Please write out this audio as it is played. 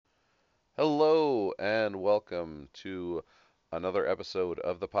Hello and welcome to another episode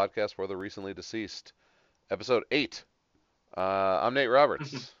of the podcast for the recently deceased, episode 8. I'm Nate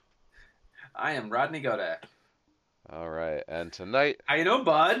Roberts. I am Rodney Godak. All right, and tonight How you doing,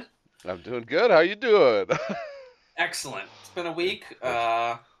 bud? I'm doing good. How you doing? Excellent. It's been a Good, week.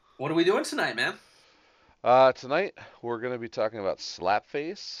 good. What are we doing tonight, man? Tonight we're going to be talking about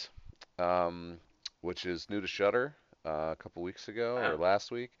Slapface, um, which is new to Shudder a couple weeks ago or Wow. last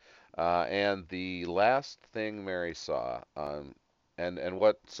week, and the last thing Mary saw. And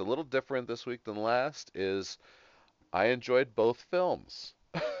what's a little different this week than last is I enjoyed both films.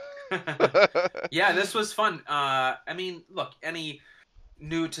 Yeah, this was fun. Look, any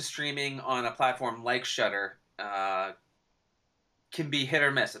new to streaming on a platform like Shudder can be hit or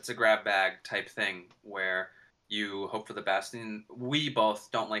miss. It's a grab bag type thing where you hope for the best. And we both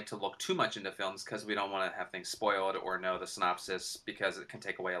don't like to look too much into films because we don't want to have things spoiled or know the synopsis because it can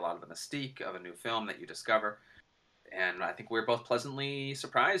take away a lot of the mystique of a new film that you discover. And I think we're both pleasantly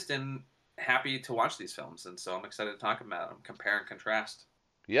surprised and happy to watch these films. And so I'm excited to talk about them, compare and contrast.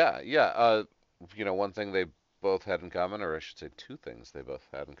 Yeah. One thing they both had in common, or I should say two things they both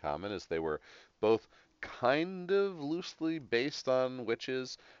had in common, is they were both kind of loosely based on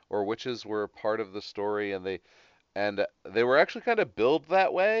witches, or witches were part of the story, and they were actually kind of billed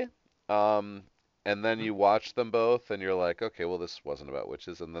that way. Um, and then Mhm. you watch them both, and you're like, okay, well, this wasn't about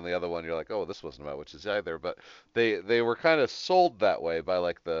witches. And then the other one, you're like, oh, this wasn't about witches either. But they were kind of sold that way by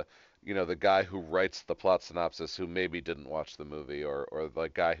like the guy who writes the plot synopsis who maybe didn't watch the movie, or the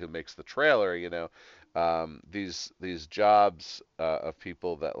guy who makes the trailer. These jobs of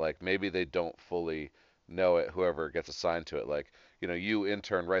people that like maybe they don't fully know it. Whoever gets assigned to it, like you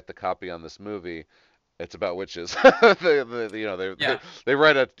intern write the copy on this movie, it's about witches. Yeah. They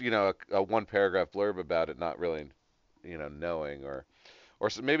write a one paragraph blurb about it, not really knowing, or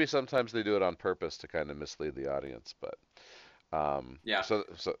maybe sometimes they do it on purpose to kind of mislead the audience. But Yeah. so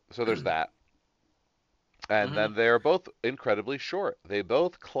there's that, and Hmm. then they're both incredibly short. They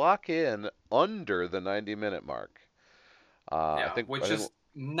both clock in under the 90-minute mark. Yeah. I Which think is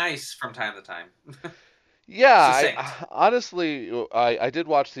nice from time to time. Yeah, Succinct. honestly I did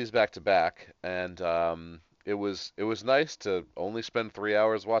watch these back to back, and it was nice to only spend 3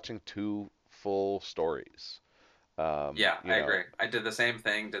 hours watching two full stories. Um, Yeah, you I know, agree. I did the same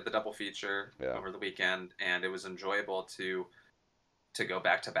thing, did the double feature yeah, over the weekend, and it was enjoyable to go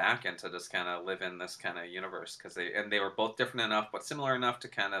back to back and to just kind of live in this kind of universe because they were both different enough but similar enough to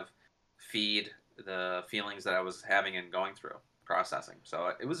kind of feed the feelings that I was having and going through processing.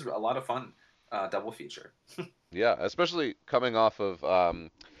 So it was a lot of fun double feature. yeah, especially coming off of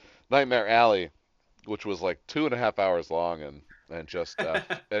Nightmare Alley, which was like 2.5 hours long, and just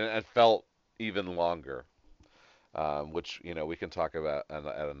and felt even longer. Which we can talk about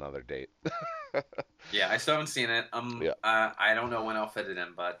at another date. Yeah, I still haven't seen it. Yeah. I don't know when I'll fit it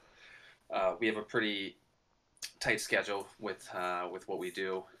in, but we have a pretty tight schedule with what we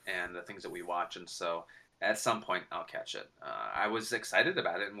do and the things that we watch, and so at some point I'll catch it. I was excited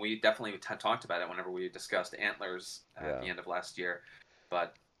about it, and we definitely talked about it whenever we discussed Antlers at Yeah. the end of last year.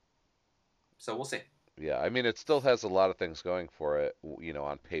 But so we'll see. Yeah, I mean, it still has a lot of things going for it,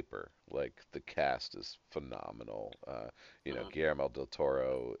 on paper. Like the cast is phenomenal. Mhm. Guillermo del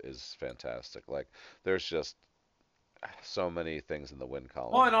Toro is fantastic. Like, there's just so many things in the win Well,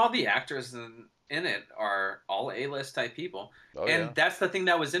 column. and all the actors in it are all A-list type people, Oh yeah, and that's the thing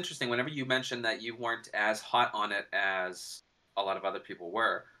that was interesting. Whenever you mentioned that you weren't as hot on it as a lot of other people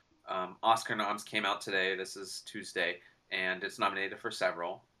were, Oscar noms came out today. This is Tuesday, and it's nominated for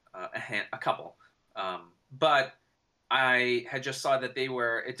several, a couple. But I had just saw that they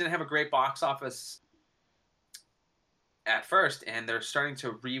were. It didn't have a great box office at first, and they're starting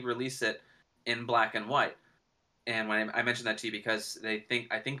to re-release it in black and white. And when I mentioned that to you because I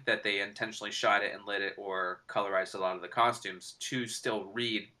think that they intentionally shot it and lit it or colorized a lot of the costumes to still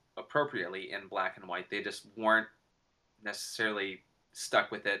read appropriately in black and white. They just weren't necessarily stuck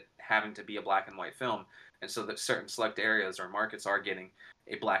with it having to be a black and white film, and so that certain select areas or markets are getting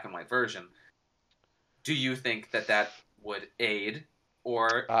a black and white version. Do you think that that would aid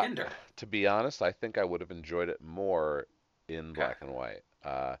or uh, hinder? to be honest, I think I would have enjoyed it more in Okay. black and white.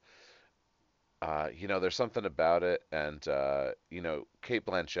 There's something about it, and Kate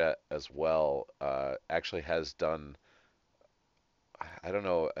Blanchett as well actually has done, I don't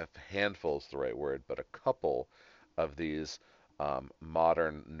know if handful is the right word, but a couple of these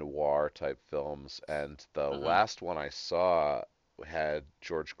modern noir type films. And the Mm-hmm. last one I saw had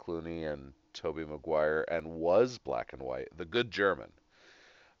George Clooney and Tobey Maguire and was black and white, The Good German.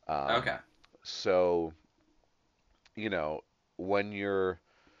 Okay. Um, so, you know, when you're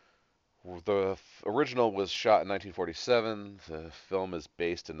original was shot in 1947. The film is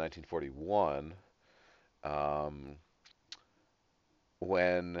based in 1941. Um,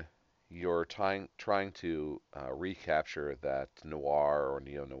 when you're trying to recapture that noir or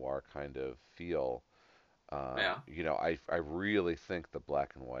neo noir kind of feel, Yeah, I really think the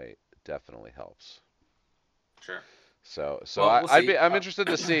black and white definitely helps. sure. So Well, we'll see. I'm interested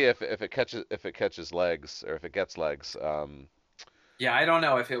to see if it catches legs or if it gets legs. Yeah, I don't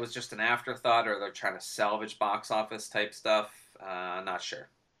know if it was just an afterthought or they're trying to salvage box office type stuff. Not sure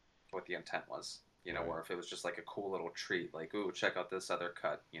what the intent was, Right, or if it was just like a cool little treat, like, ooh, check out this other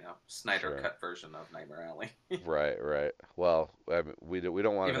cut, Snyder sure. cut version of Nightmare Alley. Right, right. Well, I mean, we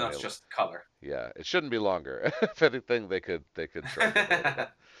don't want Even it though any. it's just color. Yeah, it shouldn't be longer. If anything, they could shorten it a little bit.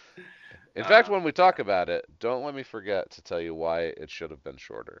 In fact, uh, when we talk about it, don't let me forget to tell you why it should have been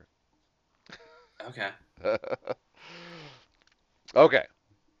shorter. okay. Okay,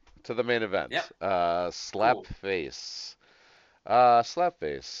 to the main Yep. event. Cool. Slapface.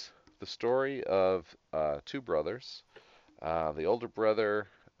 Slapface. The story of two brothers. The older brother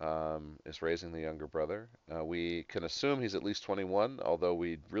is raising the younger brother. We can assume he's at least 21, although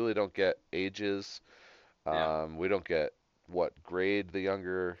we really don't get ages. Yeah. We don't get what grade the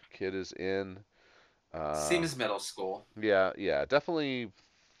younger kid is in. Uh, Seems middle school. yeah, yeah, definitely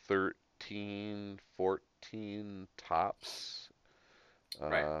 13, 14 tops.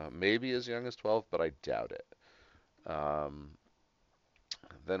 Right. Maybe as young as 12, but I doubt it. Um,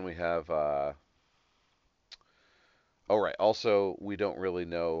 then we have oh, right. Also, we don't really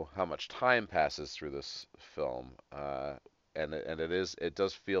know how much time passes through this film, and it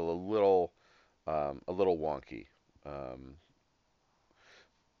does feel a little wonky um,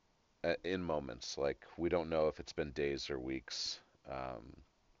 in moments. Like we don't know if it's been days or weeks, um,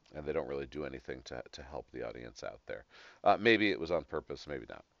 and they don't really do anything to help the audience out there. Maybe it was on purpose, maybe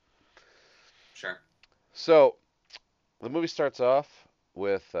not. Sure. So the movie starts off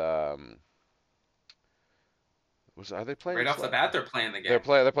with are they playing Right off the slap? bat, they're playing the game. They're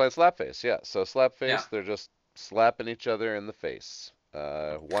playing Slapface, yeah. So Yeah. Slapface, they're just slapping each other in the face,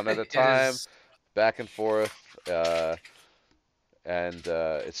 one at a It time, is. back and forth, and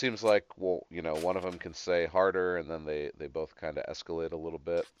it seems like one of them can say harder, and then they both kind of escalate a little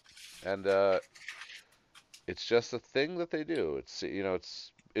bit, and it's just a thing that they do. It's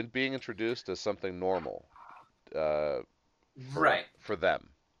being introduced as something normal uh, Right. for them.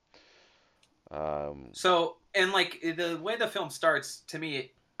 Um, So, and like the way the film starts, to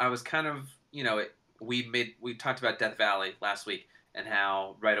me, I was kind of, we talked about Death Valley last week and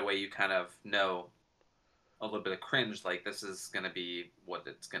how right away you kind of know a little bit of cringe, like this is going to be what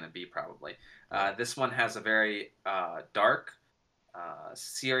it's going to be probably. right. This one has a very dark,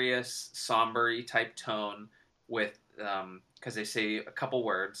 serious, somber type tone with, because they say a couple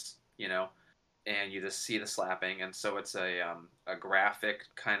words, and you just see the slapping, and so it's a graphic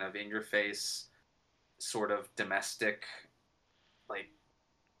kind of in your face sort of domestic like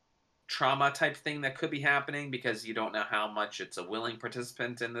trauma type thing that could be happening because you don't know how much it's a willing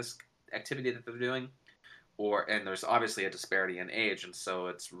participant in this activity that they're doing, and there's obviously a disparity in age, and so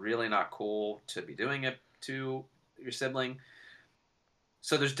it's really not cool to be doing it to your sibling.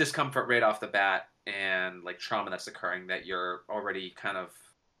 So there's discomfort right off the bat and like trauma that's occurring that you're already kind of,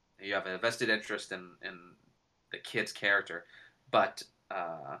 you have a vested interest in the kid's character, but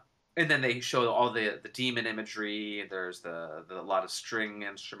and then they show all the demon imagery. There's the lot of string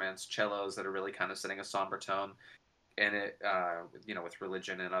instruments, cellos that are really kind of setting a somber tone, and it with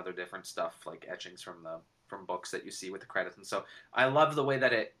religion and other different stuff like etchings from books that you see with the credits. And so I love the way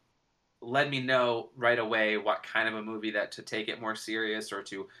that it let me know right away what kind of a movie that to take it more serious or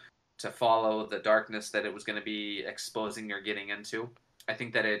to follow the darkness that it was going to be exposing or getting into. I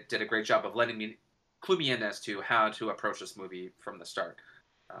think that it did a great job of letting me clue me in as to how to approach this movie from the start.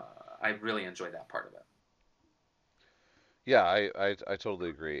 I really enjoyed that part of it. Yeah, I totally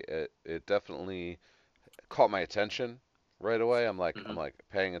agree. It definitely caught my attention right away. I'm Mm-hmm. like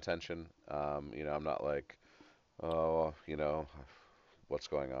paying attention. I'm not like, oh, what's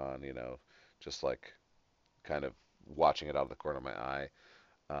going on, just like kind of watching it out of the corner of my eye.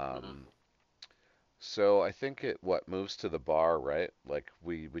 Mm-hmm. Um, so I think it what moves to the bar, right? Like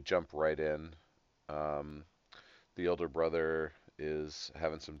we jump right in. Um, the older brother is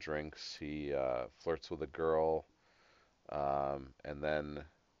having some drinks. He flirts with a girl, and then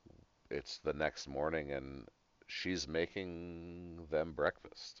it's the next morning, and she's making them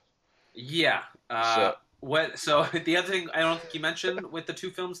breakfast. Yeah. So, What? So the other thing I don't think you mentioned with the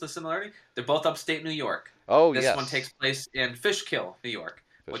two films, the similarity, they're both upstate New York. oh This one takes yes, place in Fishkill, New York,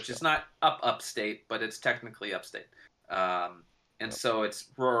 which is Fishkill. not upstate, but it's technically upstate. Um, and Yep. so it's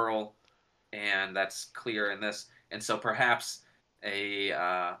rural. and that's clear in this. And so perhaps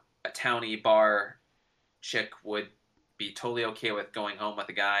a towny bar chick would be totally okay with going home with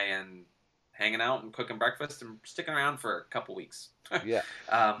a guy and hanging out and cooking breakfast and sticking around for a couple weeks. Yeah.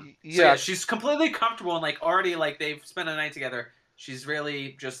 So yeah, Yeah. she's completely comfortable and like already like they've spent a night together. She's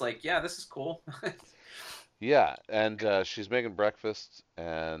really just like, yeah, this is cool. Yeah. And she's making breakfast,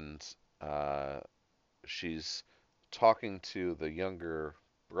 and uh, she's talking to the younger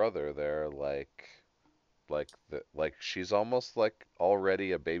brother there, like she's almost like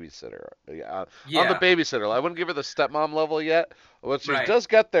already a babysitter. Yeah, on the Yeah, babysitter. I wouldn't give her the stepmom level yet, but she right. does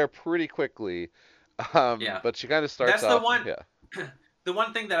get there pretty quickly. Yeah, But she kind of starts that's the off, one. yeah, The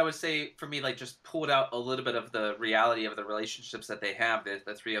one thing that I would say for me, like, just pulled out a little bit of the reality of the relationships that they have,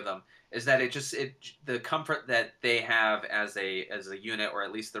 the three of them, is that it the comfort that they have as a unit, or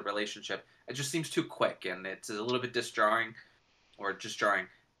at least the relationship, it just seems too quick, and it's a little bit disjarring, or just jarring,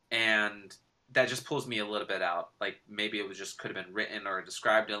 and that just pulls me a little bit out. Like maybe it was just could have been written or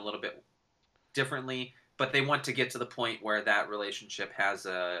described a little bit differently, but they want to get to the point where that relationship has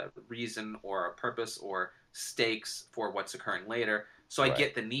a reason or a purpose or stakes for what's occurring later. So I right,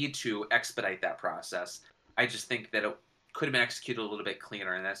 get the need to expedite that process. I just think that it could have been executed a little bit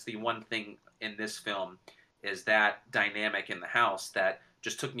cleaner, and that's the one thing in this film is that dynamic in the house that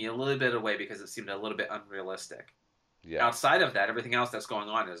just took me a little bit away because it seemed a little bit unrealistic. yeah, Outside of that, everything else that's going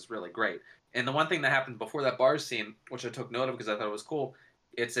on is really great. And the one thing that happened before that bar scene, which I took note of because I thought it was cool,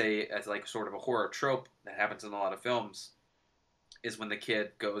 it's like sort of a horror trope that happens in a lot of films, is when the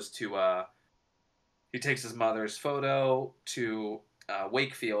kid goes to he takes his mother's photo to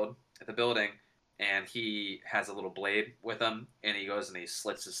Wakefield at the building, and he has a little blade with him, and he goes and he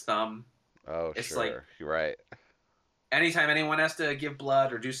slits his thumb. oh It's like sure, you're right, anytime anyone has to give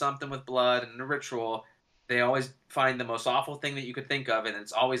blood or do something with blood in a ritual, they always find the most awful thing that you could think of, and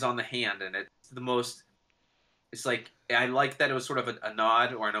it's always on the hand, and it's the most. It's like I like that it was sort of a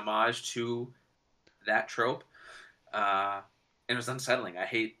nod or an homage to that trope, and it was unsettling.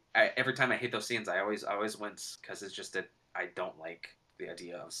 Every time I hate those scenes. I always wince because it's just that I don't like the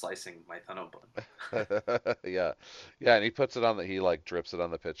idea of slicing my thumb open. yeah, yeah, and he puts it on he like drips it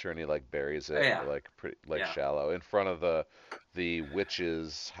on the pitcher, and he like buries it Yeah, like pretty like yeah, shallow in front of the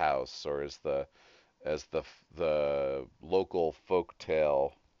witch's house, or as the local folk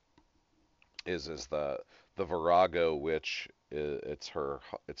tale is the Virago witch. It's her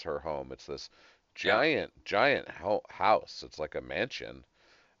home. It's this yeah, giant house. It's like a mansion,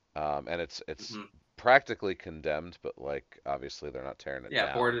 and it's hmm practically condemned, but like obviously they're not tearing it yeah.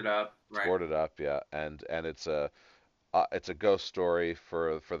 down. Boarded up, It's right? boarded up, yeah, and it's a ghost story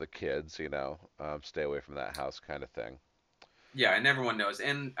for the kids, stay away from that house kind of thing. Yeah, and everyone knows.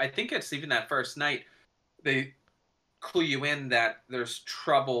 And I think it's even that first night they clue you in that there's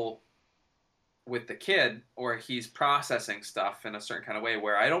trouble with the kid or he's processing stuff in a certain kind of way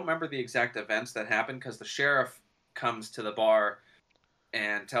where I don't remember the exact events that happened because the sheriff comes to the bar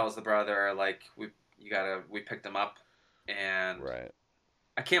and tells the brother like we picked him up and Right.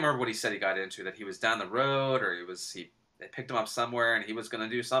 I can't remember what he said he got into that he was down the road or he they picked him up somewhere and he was going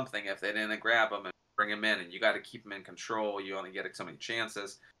to do something if they didn't grab him and bring him in and you got to keep him in control, you only get so many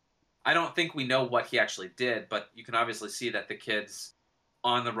chances. I don't think we know what he actually did, but you can obviously see that the kid's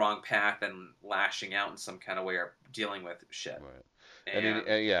on the wrong path and lashing out in some kind of way or dealing with shit. Right. And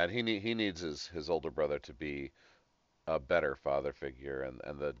yeah, and he needs his older brother to be a better father figure, and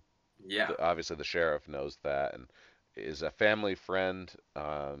yeah, obviously the sheriff knows that and is a family friend,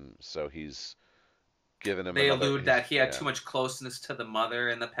 so he's given him they another. allude He's that he had Yeah, too much closeness to the mother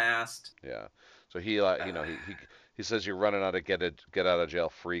in the past. yeah. So Uh, he says you're running out of get out of jail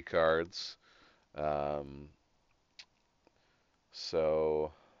free cards. Um,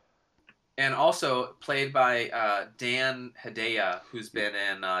 so and also played by Dan Hedaya, who's y- been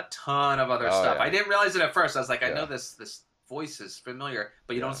in a ton of other oh stuff. I yeah, didn't realize it at first. I was like, I know yeah, this voice is familiar,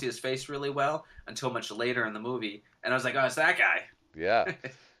 but you don't yeah, see his face really well until much later in the movie. And I was like, oh, it's that guy. yeah,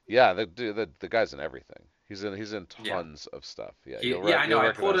 yeah. The guy's in everything. He's in Yeah, tons of stuff. Yeah, yeah, I know. you'll I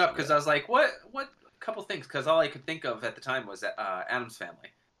pulled it recognize up him. because Yeah, I was like, what? A couple things because all I could think of at the time was Adam's Family.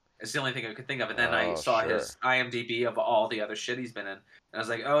 It's the only thing I could think of. And then I oh saw sure. his IMDb of all the other shit he's been in, and I was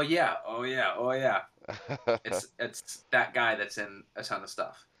like, oh yeah, oh yeah, oh yeah. It's that guy that's in a ton of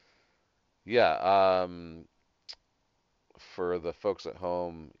stuff. Yeah, for the folks at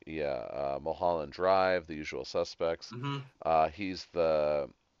home, yeah, Mulholland Drive, The Usual Suspects. Hmm. He's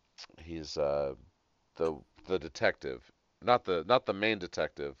he's the the detective, not the main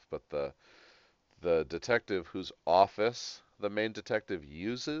detective, but the detective whose office the main detective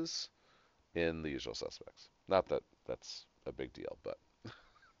uses in The Usual Suspects. Not that that's a big deal, but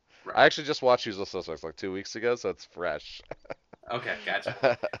I actually just watched Usual Suspects like 2 weeks ago, so it's fresh. Okay,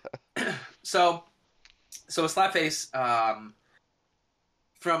 gotcha. So, so with Slapface,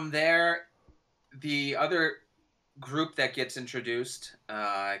 from there, the other group that gets introduced,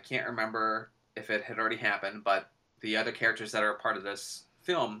 I can't remember if it had already happened, but the other characters that are a part of this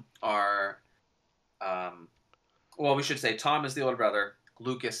film are, um, well, we should say Tom is the older brother,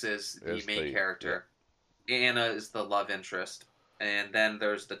 Lucas is the Is main the yeah. character, Anna is the love interest, and then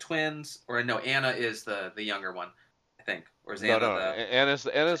there's the twins, or no, Anna is the younger one, I think, or is No, Anna no, the Tom Anna's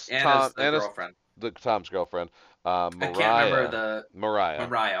the girlfriend? the Tom's girlfriend. I can't remember Mariah the Mariah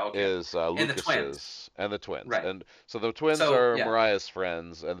Mariah. Okay, is and the twins, Lucas's and the twins, right? and so the twins So are yeah, Mariah's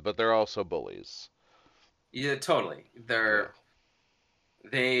friends, and but they're also bullies. yeah, totally. Yeah.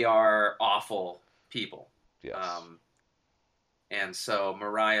 They are awful people. Yes. Um, and so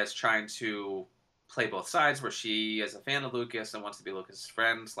Mariah's trying to play both sides, where she is a fan of Lucas and wants to be Lucas's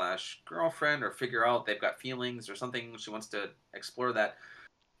friend slash girlfriend, or figure out they've got feelings or something. She wants to explore that,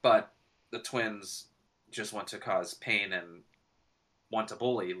 but the twins just want to cause pain and want to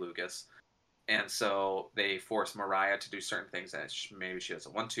bully Lucas. And so they force Mariah to do certain things that maybe she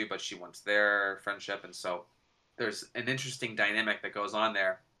doesn't want to, but she wants their friendship. And so there's an interesting dynamic that goes on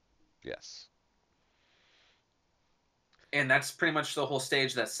there. Yes. And that's pretty much the whole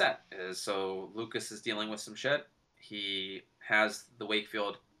stage that's set. Is so Lucas is dealing with some shit. He has the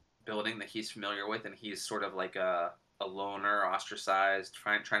Wakefield building that he's familiar with, and he's sort of like a loner, ostracized,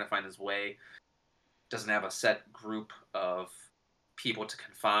 trying to find his way. Doesn't have a set group of people to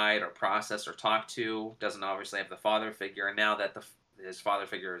confide or process or talk to. Doesn't obviously have the father figure. And now that his father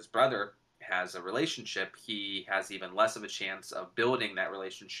figure, his brother, has a relationship, he has even less of a chance of building that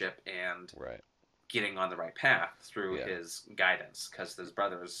relationship and Right. getting on the right path through Yeah. his guidance, because his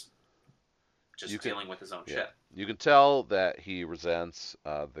brother's You just can dealing with his own yeah. shit. You can tell that he resents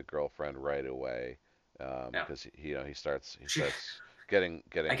the girlfriend right away, Yeah, because he she, starts getting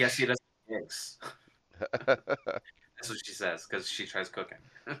I getting guess he doesn't eat eggs. That's what she says because she tries cooking.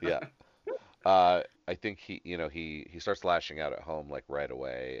 yeah. I think he starts lashing out at home like right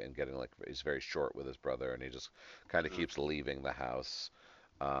away and getting like he's very short with his brother and he just kind of Mhm. keeps leaving the house.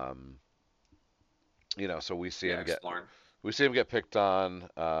 Um, so Yeah, exploring. we see him get picked on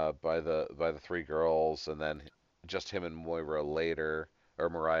by the three girls and then just him and Moira later or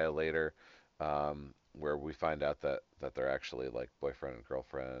Mariah later, where we find out that they're actually like boyfriend and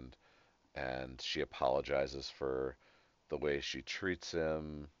girlfriend and she apologizes for the way she treats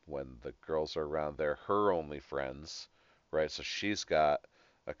him when the girls are around. They're her only friends, right? So she's got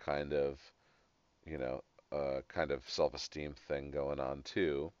a you know, kind of self-esteem thing going on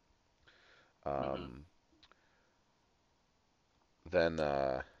too. Hmm. Um, then,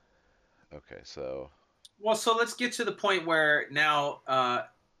 okay, so Well, so let's get to the point where now,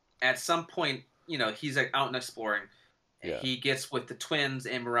 at some point, he's like, out and exploring. yeah, He gets with the twins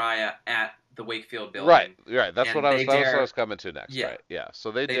and Mariah at the Wakefield right, building, right. and they That was what I was dare, coming to next, yeah, right? Yeah.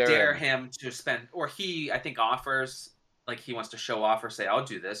 So they they dare dare him, him to spend, or he, I think, offers, like, he wants to show off or say, I'll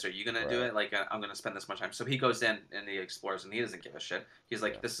do this. Are you going to do right? it? Like, I'm going to spend this much time. So he goes in and he explores and he doesn't give a shit. He's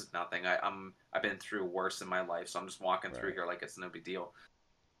like, Yeah, this is nothing. I've been through worse in my life. So I'm just walking through right. here like it's no big deal.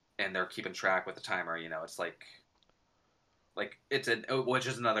 And they're keeping track with the timer. It's like it's which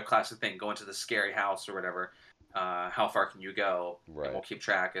is another classic thing. Go into the scary house or whatever. How far can you go? And we'll Right. keep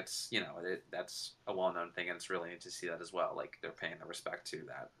track. It's that's a well-known thing, and it's really neat to see that as well. Like, they're paying the respect to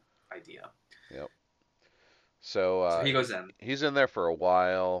that idea. Yep. So So he goes in. he's in there for a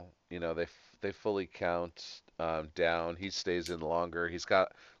while. They fully count down. He stays in longer. He's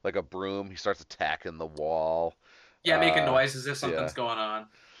got like a broom. He starts attacking the wall. Yeah, making Uh, noise as if yeah, something's going on.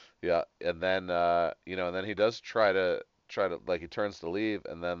 yeah. And then and then he does try to like he turns to leave,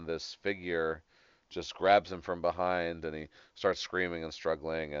 and then this figure just grabs him from behind, and he starts screaming and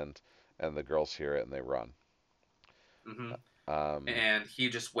struggling, and the girls hear it and they run. Hmm. Um, And he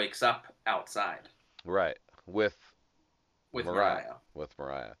just wakes up outside right. With with Mariah,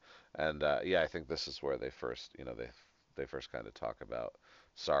 Mariah. and yeah, I think this is where they first kind of talk about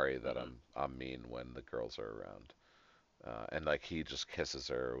sorry that Hmm. I'm mean when the girls are around, and like he just kisses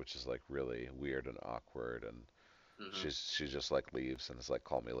her, which is like really weird and awkward, and Hmm. she just like leaves and is like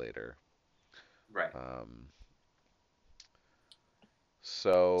call me later. Right. Um,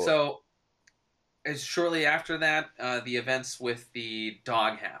 so So, as shortly after that, the events with the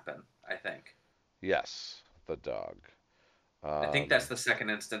dog happen. I think. yes, the dog. I think that's Um, the second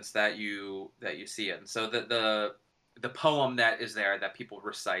instance that you see it. And so the poem that is there that people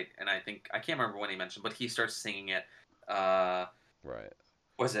recite, and I can't remember when he mentioned, but he starts singing it. Uh, right.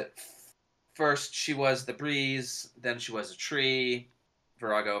 was it first she was the breeze, then she was a tree,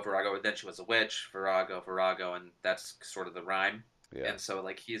 Virago, Virago. Then she was a witch. Virago, Virago, and that's sort of the rhyme. Yeah. And so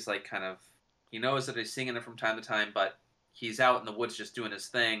like he's like kind of he knows that he's singing it from time to time, but he's out in the woods just doing his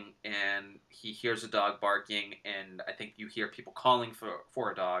thing, and he hears a dog barking, and I think you hear people calling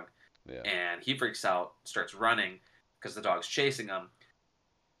for a dog, Yeah. and he freaks out, starts running because the dog's chasing him,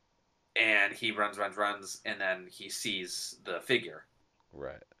 and he runs, and then he sees the figure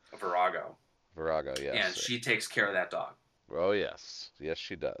Right. of Virago, Virago, and yes. she takes care of that dog. Oh, yes. Yes,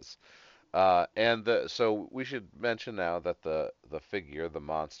 she does. And so we should mention now that the figure, the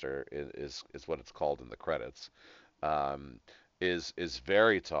monster, is what it's called in the credits. Um, is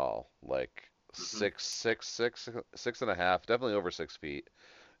very tall, like Hmm. 6'6", 6.5", definitely over 6 feet.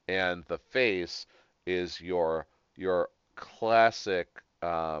 And the face is your classic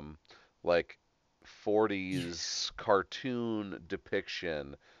like 40s cartoon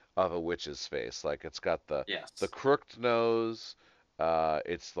depiction of a witch's face. Like it's got the Yes. crooked nose,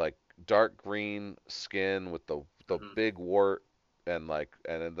 it's like dark green skin with the Hmm. big wart, and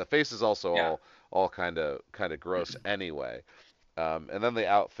then the face is also Yeah. all kind of gross anyway. And then the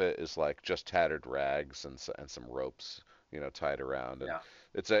outfit is like just tattered rags and some ropes, tied around, and Yeah.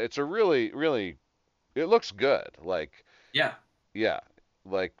 it's a really it looks good. Like Yeah. yeah,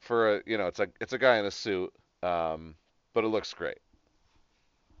 like for it's a guy in a suit, um, but it looks great.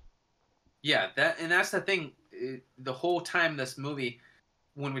 Yeah. That's the thing. The whole time this movie,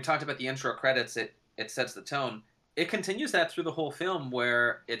 when we talked about the intro credits, it sets the tone. It continues that through the whole film,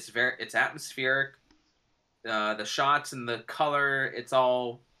 where it's atmospheric. The shots and the color, it's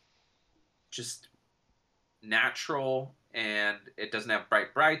all just natural, and it doesn't have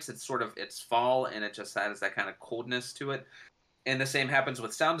bright brights. It's fall, and it just has that kind of coldness to it. And the same happens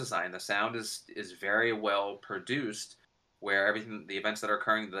with sound design. The sound is very well produced, where everything, the events that are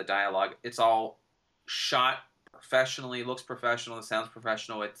occurring, the dialogue, it's all shot professionally, looks professional, it sounds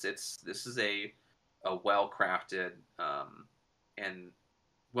professional. It's this is a well crafted and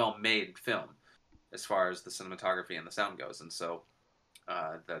well made film as far as the cinematography and the sound goes. And so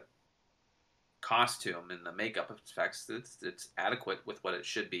the costume and the makeup effects, it's adequate with what it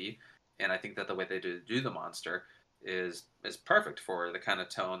should be. And I think that the way they do the monster is perfect for the kind of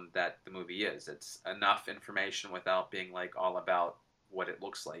tone that the movie is. It's enough information without being like all about what it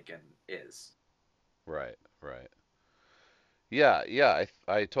looks like and is. Right, right. Yeah, yeah,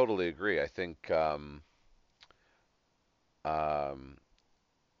 I totally agree. I think um,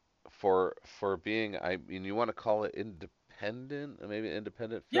 for being, I mean, you want to call it independent, maybe an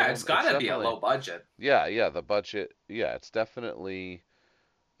independent Yeah, it's film. It's got to be a definitely, low budget. yeah, the budget, yeah, it's definitely,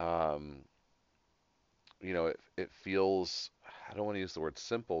 um, it feels. I don't want to use the word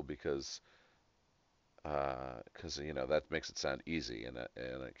simple because that makes it sound easy, and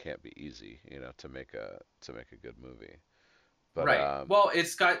it can't be easy, to make a good movie. But Right. Well,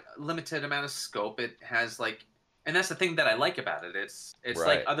 it's got limited amount of scope. It has like, and that's the thing that I like about it. It's like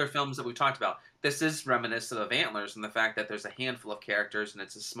right, other films that we've talked about. This is reminiscent of Antlers and the fact that there's a handful of characters and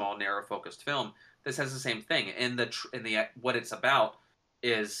it's a small, narrow, focused film. This has the same thing, and the what it's about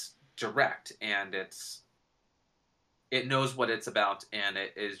is direct, and it knows what it's about, and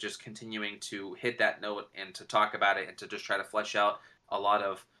it is just continuing to hit that note and to talk about it and to just try to flesh out a lot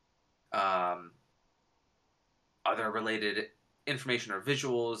of um, other related information or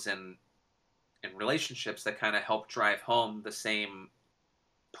visuals and relationships that kind of help drive home the same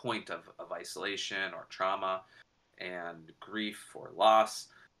point of isolation or trauma and grief or loss,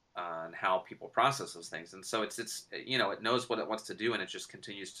 and how people process those things. And so it's it knows what it wants to do, and it just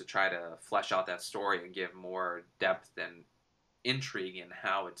continues to try to flesh out that story and give more depth and intrigue in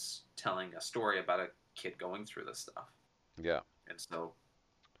how it's telling a story about a kid going through this stuff. yeah. And so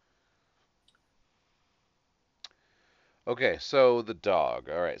Okay, so the dog.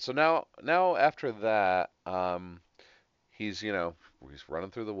 All right. So now after that, he's he's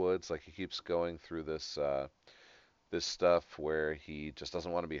running through the woods, like he keeps going through this stuff where he just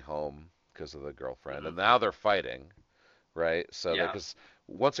doesn't want to be home because of the girlfriend, mhm, and now they're fighting, right? So yeah, because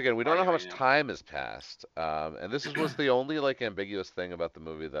once again, we don't know how arguing. much Yeah. time has passed, and this was the only like ambiguous thing about the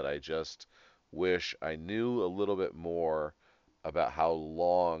movie that I just wish I knew a little bit more about how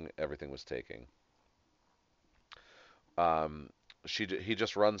long everything was taking. Um, he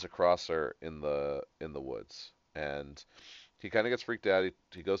just runs across her in the woods, and he kind of gets freaked out.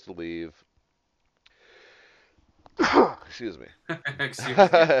 He goes to leave. Excuse me. Excuse,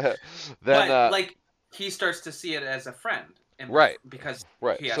 yeah. Then But like he starts to see it as a friend, and right, because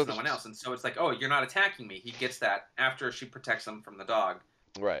right. he So has no one this else, and so it's like, oh, you're not attacking me. He gets that after she protects him from the dog.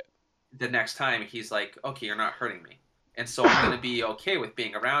 right, The next time, he's like, okay, you're not hurting me, and so I'm gonna be okay with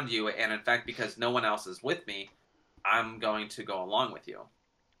being around you. And in fact, because no one else is with me, I'm going to go along with you.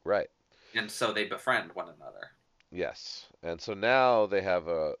 Right. And so they befriend one another. Yes. And so now they have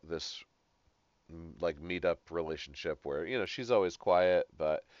a this like meet up relationship where she's always quiet,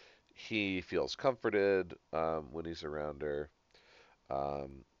 but he feels comforted when he's around her.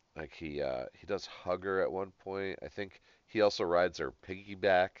 Like he does hug her at one point. I think he also rides her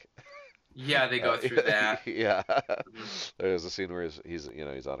piggyback. Yeah, they go through that. Yeah. Mhm. There's a scene where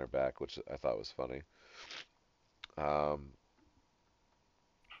he's on her back, which I thought was funny. Um,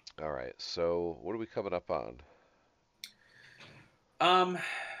 all right, so what are we coming up on? Um,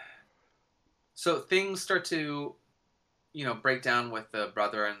 so things start to, break down with the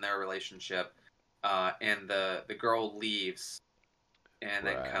brother and their relationship, and the girl leaves and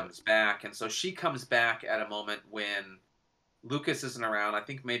then Right, comes back, and so she comes back at a moment when Lucas isn't around. I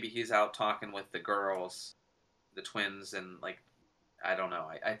think maybe he's out talking with the girls, the twins, and like I don't know.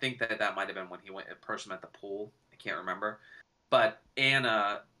 I think that might have been when he went approached them at the pool. I can't remember, but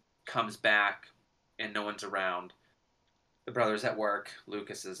Anna comes back and no one's around. The brother's at work.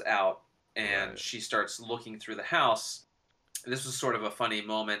 Lucas is out, and right. she starts looking through the house. This was sort of a funny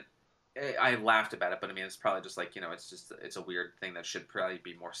moment. I laughed about it, but I mean, it's probably just like it's a weird thing that should probably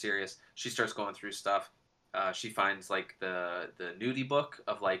be more serious. She starts going through stuff. She finds like the nudie book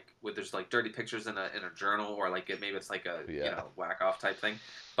of like with there's like dirty pictures in a journal or like maybe it's like a Yeah, whack off type thing,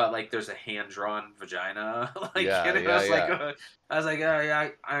 but like there's a hand drawn vagina like yeah, and yeah, yeah, I was like oh yeah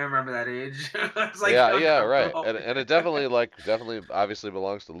I remember that age. I was like yeah, oh yeah. Right, no. and it definitely obviously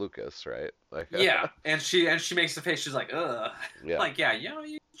belongs to Lucas, right? Like, Yeah, and she makes the face. She's like, ugh, yeah, like yeah,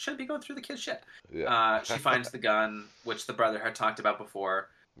 you shouldn't be going through the kid's shit. yeah, She finds the gun, which the brother had talked about before,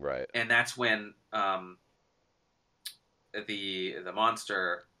 right, and that's when the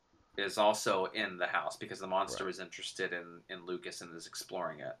monster is also in the house because the monster right, is interested in Lucas and is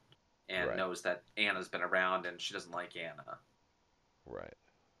exploring it, and right, knows that Anna's been around and she doesn't like Anna, right.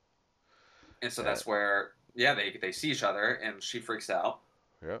 and so And that's where yeah they see each other and she freaks out.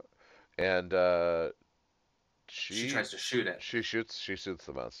 yeah, and She she tries to shoot it. she shoots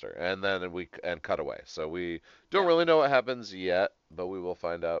the monster, and then we and cut away. So we don't Yeah. really know what happens yet, but we will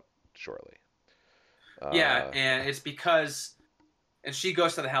find out shortly. Yeah, Uh, and it's because and she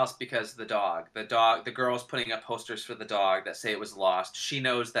goes to the house because the girl's putting up posters for the dog that say it was lost. She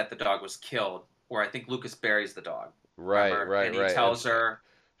knows that the dog was killed, or I think Lucas buries the dog. right, Remember? right, And he right, and tells her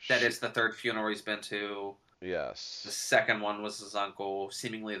that she it's the third funeral he's been to. The yes, second one was his uncle.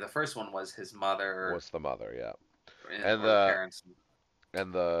 Seemingly, the first one was his mother was the mother, yeah, and or the parents.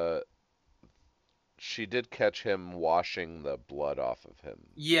 and the she did catch him washing the blood off of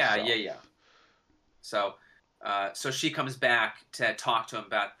Yeah, yeah, himself. yeah. So, so she comes back to talk to him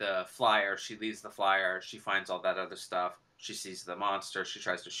about the flyer. She leaves the flyer. She finds all that other stuff. She sees the monster. She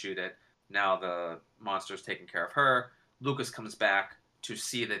tries to shoot it. Now the monster's taking care of her. Lucas comes back to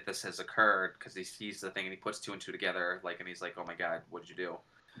see that this has occurred because he sees the thing and he puts two and two together. Like, and he's like, "Oh my god, what did you do?"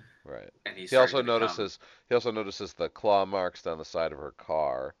 Right. And he's He starting also to become, notices he also notices the claw marks down the side of her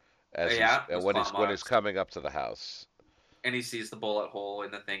car as he's yeah, and those when claw he's marks. coming up to the house. And he sees the bullet hole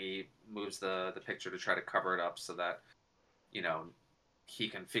in the thing. He moves the picture to try to cover it up so that you know he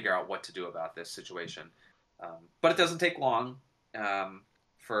can figure out what to do about this situation. But it doesn't take long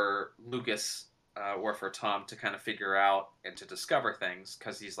for Lucas or for Tom to kind of figure out and to discover things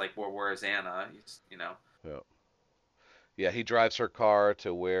because he's like, well, where's Anna? He's. Yeah. Yeah, he drives her car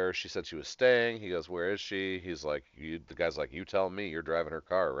to where she said she was staying. He goes, "Where is she?" He's like, the guy's like, "You tell me, you're driving her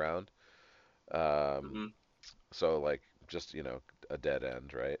car around." Um, Mhm. so like just, a dead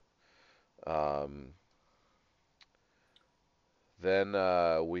end, right? Um, then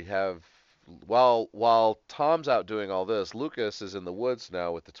we have while Tom's out doing all this, Lucas is in the woods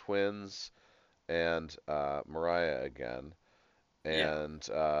now with the twins and Mariah again, Yeah. and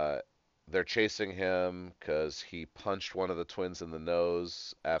they're chasing him because he punched one of the twins in the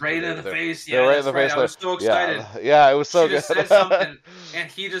nose after Right in the face. they're Yeah, right in that's the right. face. I was so excited. Yeah, it was She so good. just said something,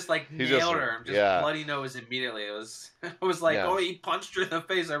 and he just like He just nailed her, just yeah bloody nose immediately. It was, it was like, yeah. oh, he punched her in the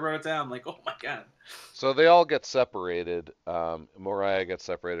face. I wrote it down. Like, oh my god. So they all get separated. Mariah gets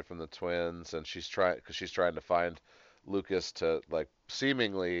separated from the twins, and she's trying to find Lucas to like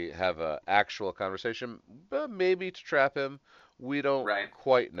seemingly have a actual conversation, but maybe to trap him. We don't Right.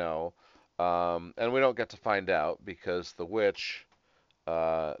 quite know, and we don't get to find out because the witch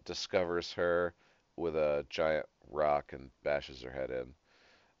discovers her with a giant rock and bashes her head in.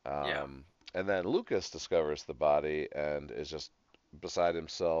 Yeah. And then Lucas discovers the body and is just beside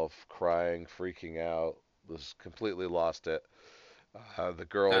himself, crying, freaking out, was completely lost it. The The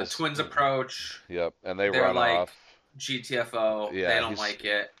girls, twins approach. yep, and they They're run like off. GTFO. They Yeah, don't like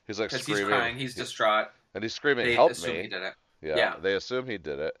it he's like because he's screaming. crying. He's distraught. And he's screaming, They "Help assume he me!" did it. Yeah, Yeah. they assume he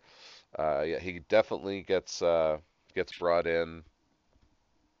did it. Yeah, he definitely gets brought in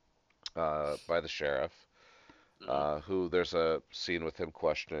by the sheriff, Hmm. who there's a scene with him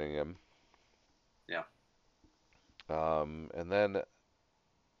questioning him. Yeah. And then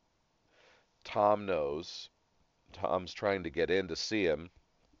Tom knows. Tom's trying to get in to see him.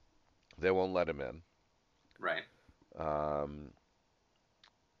 They won't let him in. Right. Um,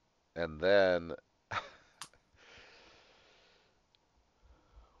 and then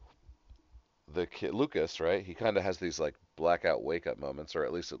the kid Lucas, right? He kind of has these like blackout wake up moments, or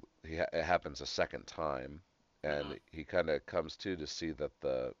at least it happens a second time, Hmm. and he kind of comes to see that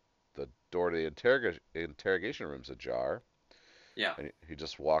the door to the interrogation room's ajar, Yeah. and he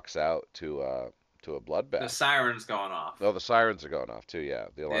just walks out to a The bloodbath. siren's going off. Oh, the sirens are going off too. Yeah,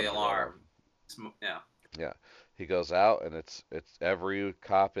 the The alarms are going off. alarm. Yeah. Yeah, he goes out, and it's every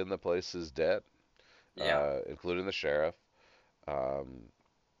cop in the place is dead, Yeah. including the sheriff. Um,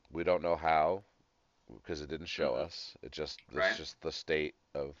 we don't know how, because it didn't show Hmm. us. It's Right. just the state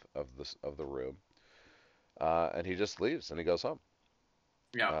of the room. And he just leaves and he goes home.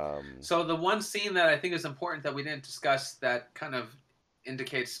 Yeah. Um, So the one scene that I think is important that we didn't discuss that kind of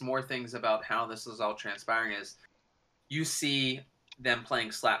indicates more things about how this is all transpiring is you see them playing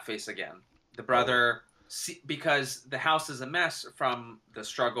slapface again. The oh yeah, brother, because the house is a mess from the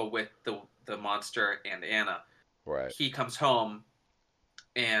struggle with the monster and Anna. right, He comes home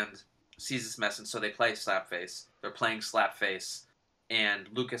and sees this mess, and so they play slapface. They're playing slapface, and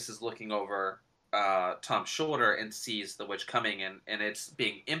Lucas is looking over Tom's shoulder and sees the witch coming, and it's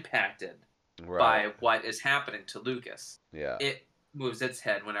being impacted right, by what is happening to Lucas. yeah, It moves its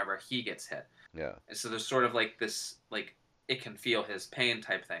head whenever he gets hit. yeah, And so there's sort of like this, like, it can feel his pain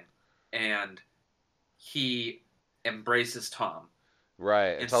type thing. And he embraces Tom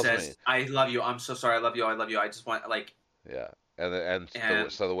right. It and tells me, says, I love you. I'm so sorry. I love you. I love you. I just want, like, yeah, and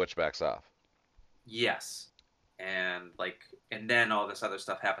and so the witch backs off. yes. And, like, and then all this other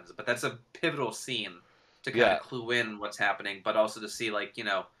stuff happens. But that's a pivotal scene to kind of Yeah, clue in what's happening, but also to see, like,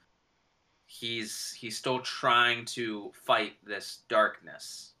 he's still trying to fight this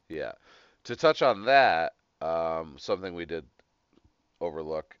darkness. yeah. To touch on that, something we did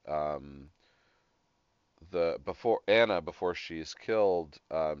overlook. The before Anna, before she's killed,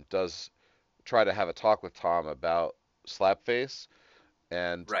 does try to have a talk with Tom about Slapface,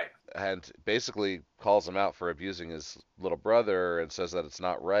 and Right. basically calls him out for abusing his little brother and says that it's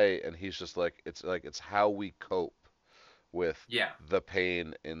not right, and he's just like it's how we cope with Yeah. the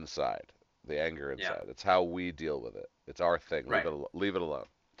pain inside, the anger Yeah. inside. It's how we deal with it. It's our thing. Right. Leave it alone.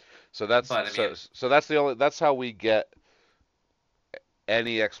 But I mean, That's how we get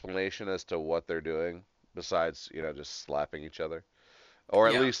any explanation as to what they're doing besides, just slapping each other. Or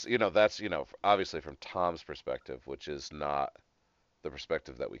at yeah. least, that's, obviously from Tom's perspective, which is not the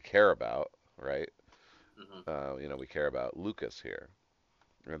perspective that we care about, right? Hmm. We care about Lucas here,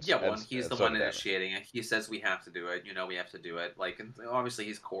 Yeah, well, and he's and the so one did Anna. initiating it. He says we have to do it. We have to do it. Like, and obviously,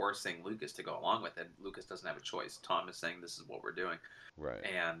 he's coercing Lucas to go along with it. Lucas doesn't have a choice. Tom is saying this is what we're doing, Right.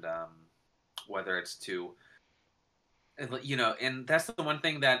 and whether it's to, and that's the one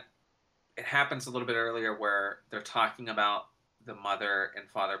thing that it happens a little bit earlier where they're talking about the mother and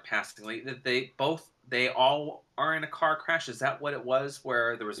father passing away. That they all are in a car crash. Is that what it was?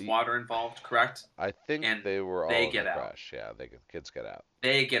 Where there was Y- water involved, correct? I think And they were they all in the get out. crash. Yeah, kids get out.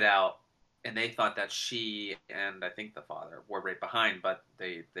 They get out, and they thought that she and I think the father were right behind, but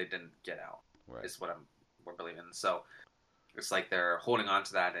they didn't get out. Right. Is what we're believing. So it's like they're holding on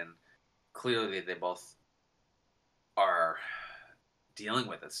to that, and clearly they both are dealing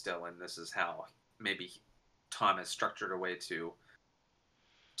with it still, and this is how maybe Tom has structured a way to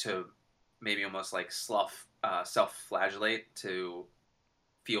maybe almost like self-flagellate to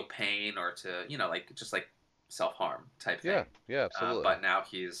feel pain or to like just like self-harm type Yeah. thing. Yeah. Absolutely. But now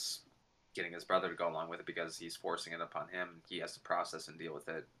he's getting his brother to go along with it because he's forcing it upon him. He has to process and deal with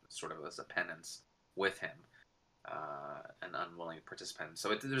it sort of as a penance with him, an unwilling participant.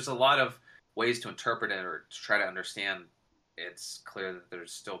 So there's a lot of ways to interpret it or to try to understand. It's clear that they're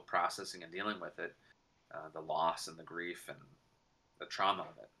still processing and dealing with it, the loss and the grief and the trauma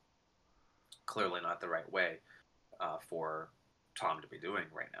of it. Clearly not the right way for Tom to be doing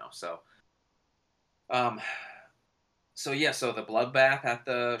right now. Um, so yeah, so the bloodbath at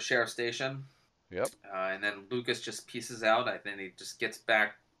the sheriff's station, Yep. and then Lucas just pieces out. I think he just gets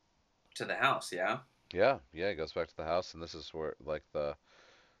back to the house. Yeah. Yeah. Yeah. He goes back to the house, and this is where like the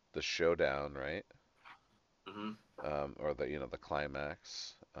showdown, right? Hmm. Or the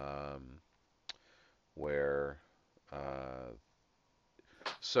climax, where uh,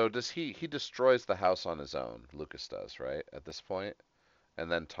 So does he destroys the house on his own, Lucas does, right? At this point,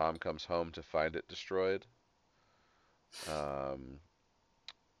 and then Tom comes home to find it destroyed. Um,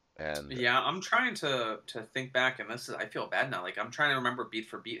 and Yeah, I'm trying to think back, and this is I feel bad now. Like I'm trying to remember beat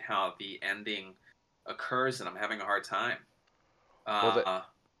for beat how the ending occurs, and I'm having a hard time. well, Uh,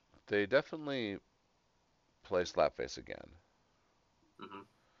 they definitely play Slapface again, mhm.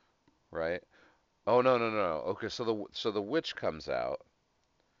 right? Oh no, no, no, no. Okay, so the witch comes out.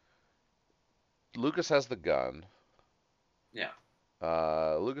 Lucas has the gun. Yeah,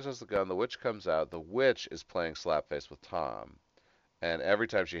 Lucas has the gun. The witch comes out. The witch is playing Slapface with Tom, and every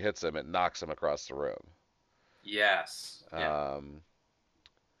time she hits him, it knocks him across the room. yes, yeah, Um,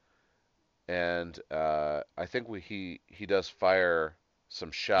 and I think he does fire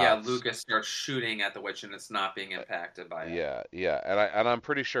some yeah. shots. Lucas starts shooting at the witch, and it's not being impacted by it. Yeah, yeah, and I'm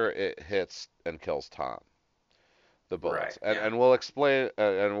pretty sure it hits and kills Tom, the bullets. Right. Yeah. And we'll explain,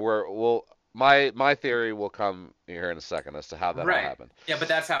 and we'll my theory will come here in a second as to how that all Right. happened. Yeah, but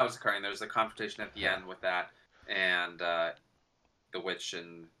that's how it's occurring. There's a confrontation at the Huh. end with that, and the witch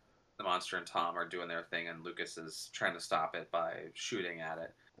and the monster and Tom are doing their thing, and Lucas is trying to stop it by shooting at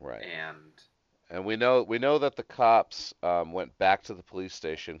it. Right. And And we know that the cops went back to the police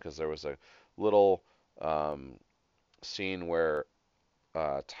station because there was a little um, scene where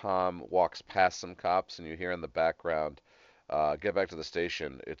Tom walks past some cops, and you hear in the background, "Get back to the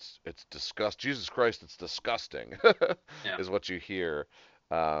station. It's disgust. Jesus Christ, it's disgusting," yeah. is what you hear.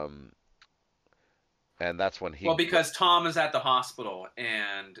 Um, and that's when Well, because Tom is at the hospital,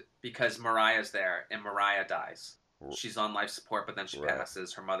 and because Mariah's there, and Mariah dies. She's on life support, but then she right,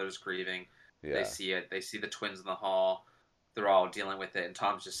 passes. Her mother's grieving. They yeah, see it. They see the twins in the hall. They're all dealing with it, and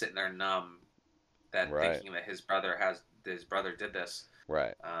Tom's just sitting there numb, that right, thinking that his brother did this.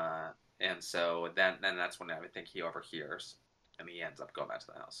 right, Uh, and so then that's when I think he overhears, and he ends up going back to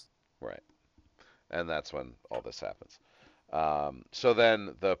the house. right, and that's when all this happens. So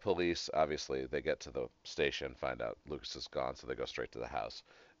then the police, obviously, they get to the station, find out Lucas is gone, so they go straight to the house,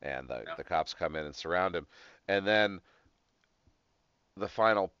 and Yeah. the cops come in and surround him, and then the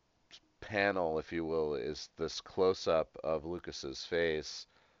final panel, if you will, is this close up of Lucas's face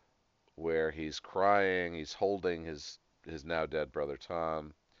where he's crying, he's holding his now dead brother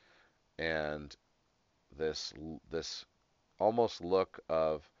Tom, and this almost look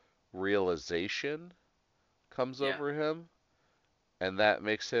of realization comes Yeah. over him, and that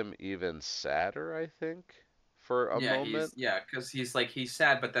makes him even sadder, I think, for a moment. Because he's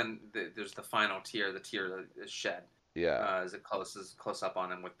sad, but then there's the final tear, the tear that is shed, Yeah. as it close up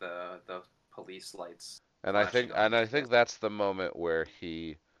on him with the police lights And flashing on his I think chest. that's the moment where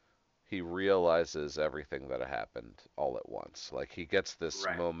he realizes everything that happened all at once. Like he gets this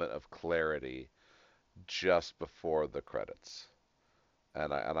Right. moment of clarity just before the credits.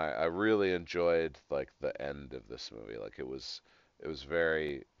 I really enjoyed like the end of this movie. Like it was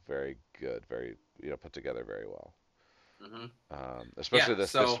very very good, very put together very well. Hmm. Especially Yeah.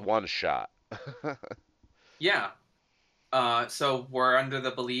 this So one shot. yeah. So we're under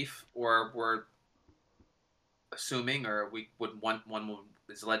the belief, or we're assuming, or we would want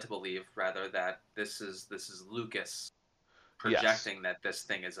is led to believe rather, that this is Lucas Yes, projecting that this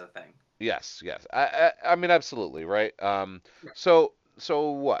thing is a thing. yes, yes. I mean absolutely right. Yeah.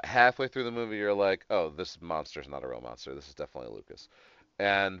 So what? Halfway through the movie, you're like, oh, this monster's not a real monster. This is definitely Lucas.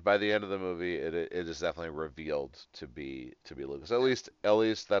 And by the end of the movie, it is definitely revealed to be Lucas. Yeah. At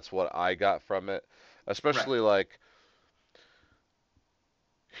least that's what I got from it. Right. Especially like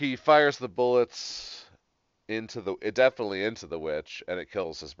he fires the bullets into the it definitely into the witch, and it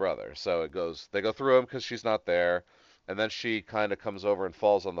kills his brother. So it goes they go through him because she's not there, and then she kind of comes over and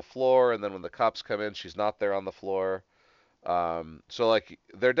falls on the floor, and then when the cops come in, she's not there on the floor. So like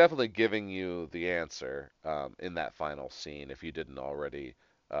they're definitely giving you the answer in that final scene if you didn't already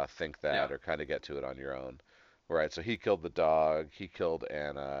think Yeah. that or kind of get to it on your own. Right. So he killed the dog. He killed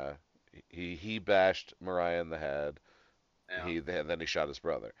Anna. He bashed Mariah in the head. Yeah. He then he shot his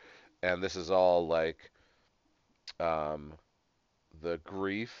brother. And this is all like um, the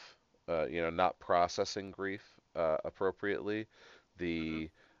grief, not processing grief appropriately. Hmm. The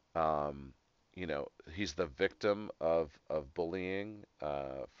he's the victim of bullying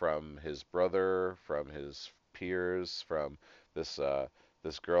from his brother, from his peers, from this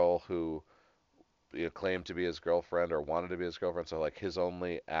this girl who claimed to be his girlfriend or wanted to be his girlfriend. So like his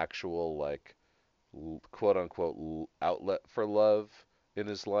only actual like quote unquote outlet for love in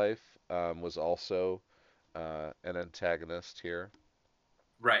his life was also an antagonist here.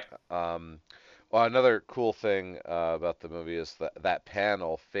 Right. Um, well, another cool thing about the movie is that that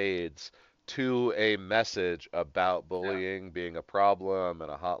panel fades to a message about Yeah. bullying being a problem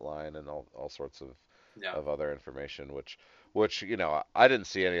and a hotline and all sorts Yeah. of other information, which I didn't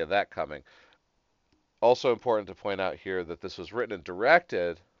see any of that coming. Also important to point out here that this was written and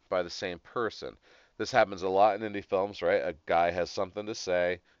directed by the same person. This happens a lot in indie films, right? A guy has something to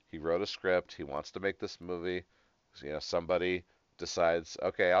say. He wrote a script. He wants to make this movie. Somebody decides,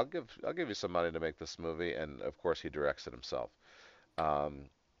 okay, I'll give you some money to make this movie, and of course he directs it himself. Um,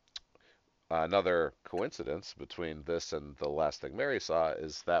 Another coincidence between this and The Last Thing Mary Saw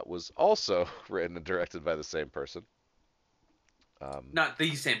is that was also written and directed by the same person. Um, Not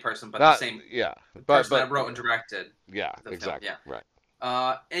the same person, but the Not, same yeah, person but that wrote and directed yeah, the film. exactly, Yeah. right.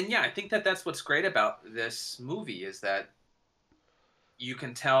 And yeah, I think that that's what's great about this movie is that you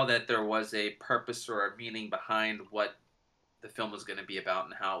can tell that there was a purpose or a meaning behind what the film was going to be about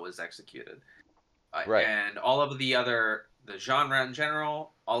and how it was executed. Right. And all of the genre in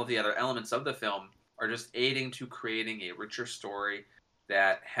general, all of the other elements of the film are just aiding to creating a richer story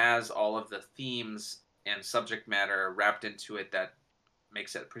that has all of the themes and subject matter wrapped into it that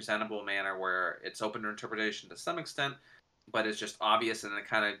makes it a presentable manner where it's open to interpretation to some extent, but it's just obvious and it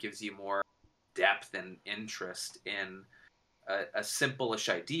kind of gives you more depth and interest in a simple-ish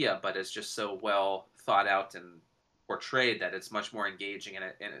idea, but it's just so well thought out and portrayed that it's much more engaging and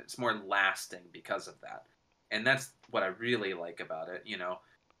it's more lasting because of that. And that's what I really like about it.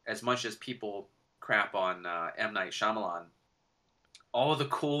 As much as people crap on M Night Shyamalan, all of the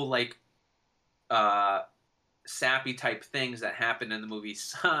cool uh, sappy type things that happen in the movie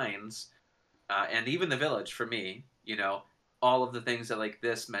Signs, and even The Village for me, all of the things that like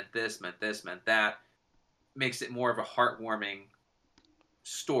this meant this meant that makes it more of a heartwarming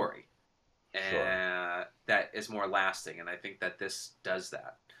story Sure. and that is more lasting. And I think that this does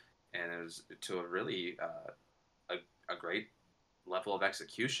that, and it was to a really a great level of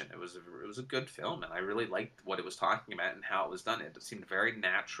execution. It was a good film, and I really liked what it was talking about and how it was done. It seemed very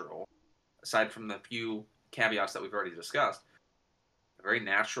natural, aside from the few caveats that we've already discussed. A very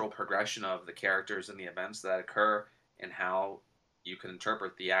natural progression of the characters and the events that occur, and how you can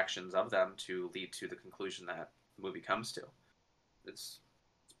interpret the actions of them to lead to the conclusion that the movie comes to. It's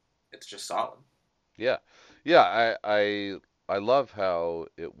it's just solid. Yeah. Yeah, I love how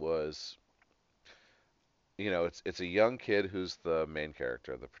it was, it's a young kid who's the main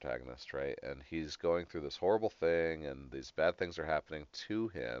character, the protagonist, right? And he's going through this horrible thing and these bad things are happening to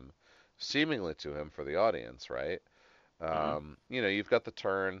him, seemingly to him for the audience, right? Mm-hmm. You've got the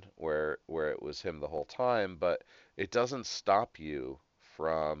turn where it was him the whole time, but it doesn't stop you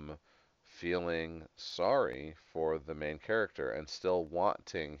from feeling sorry for the main character and still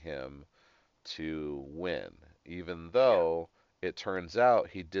wanting him to win, even Yeah. though it turns out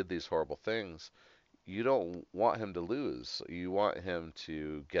he did these horrible things. You don't want him to lose. You want him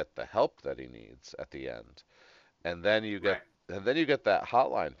to get the help that he needs at the end. And then you get Right. and then you get that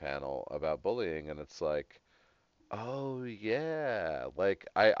hotline panel about bullying and it's like, "Oh yeah." Like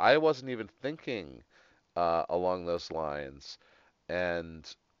I wasn't even thinking along those lines.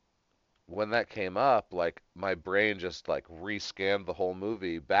 And when that came up, like my brain just like rescanned the whole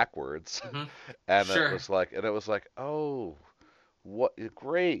movie backwards, Mm-hmm. and Sure. it was like, oh, what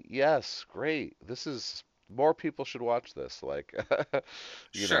great, yes, great. This is more people should watch this. Like,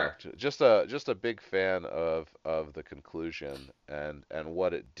 Sure. just a big fan of the conclusion and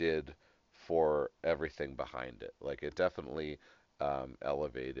what it did for everything behind it. Like, it definitely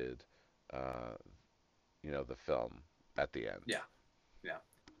elevated, uh, the film at the end. Yeah. Yeah.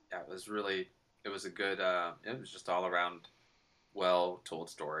 Yeah. It was a good, it was just all around well told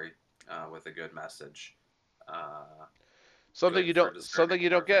story with a good message. Uh, Good for Something discerning you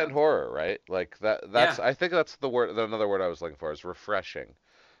don't horror get in fans. horror, right? Like that's Yeah. I think that's the word another word I was looking for is refreshing.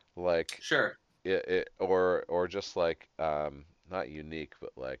 Like Sure. or just like not unique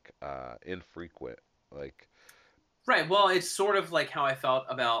but like infrequent. Like Right. Well, it's sort of like how I felt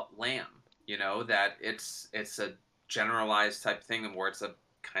about Lamb. That it's a generalized type thing where it's a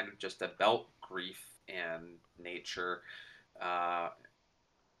kind of just about grief and nature, uh,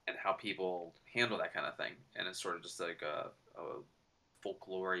 and how people handle that kind of thing. And it's sort of just like a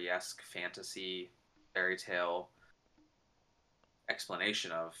folklore esque fantasy fairy tale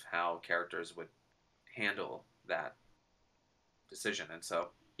explanation of how characters would handle that decision. And so,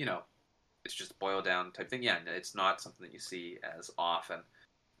 you know, it's just a boiled down type thing. Yeah, it's not something that you see as often.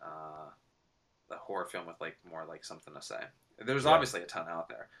 Uh, the horror film with like more like something to say. There's yeah, obviously a ton out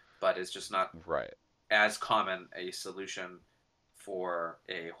there, but it's just not right. as common a solution for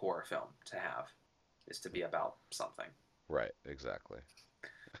a horror film to have is to be about something. Right, exactly.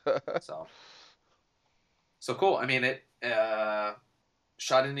 So so cool. I mean, it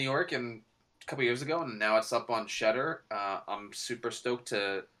shot in New York and a couple years ago, and now it's up on Shudder. I'm super stoked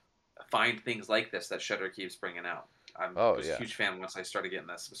to find things like this that Shudder keeps bringing out. I Oh was a yeah, huge fan once I started getting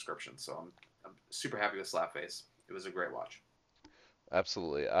that subscription, so I'm super happy with Slapface. It was a great watch.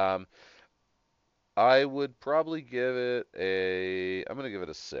 absolutely. I would probably give it a. I'm gonna give it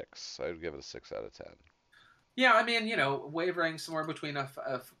a 6. I would give it a 6 out of 10. Yeah, I mean, wavering somewhere between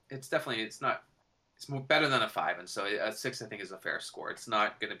it's definitely it's not it's more better than a five, and so a six I think is a fair score. It's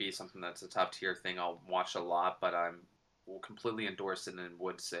not going to be something that's a top tier thing I'll watch a lot, but I'm will completely endorse it and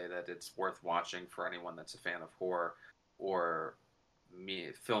would say that it's worth watching for anyone that's a fan of horror or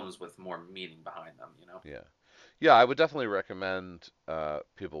films with more meaning behind them. Yeah, yeah. I would definitely recommend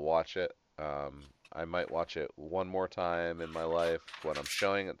people watch it. I might watch it one more time in my life when I'm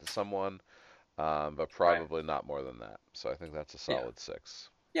showing it to someone, but Right. probably not more than that. So I think that's a Yeah. solid 6.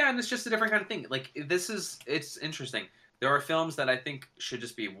 Yeah, and it's just a different kind of thing. Like it's interesting. There are films that I think should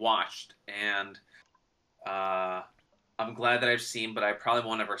just be watched, and uh, I'm glad that I've seen, but I probably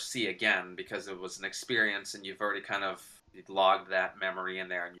won't ever see again because it was an experience, and you've already kind of logged that memory in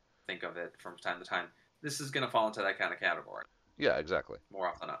there, and you think of it from time to time. This is going to fall into that kind of category Yeah, exactly. more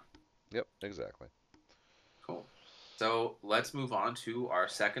often than not. Yep, exactly. Cool. So let's move on to our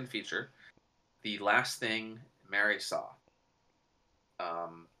second feature, The Last Thing Mary Saw.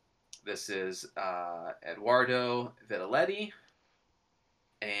 Um, this is Eduardo Vitelletti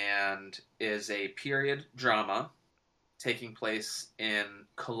and is a period drama taking place in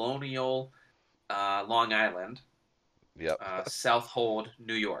colonial Long Island, Yep. South Hold,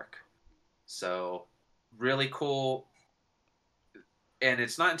 New York. So really cool, and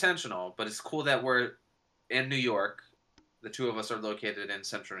it's not intentional, but it's cool that we're in New York. The two of us are located in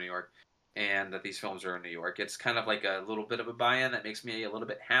Central New York, and that these films are in New York. It's kind of like a little bit of a buy-in that makes me a little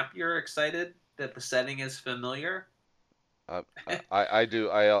bit happier, excited that the setting is familiar. I do.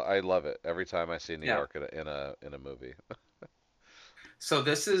 I love it every time I see New Yeah. York in a movie. So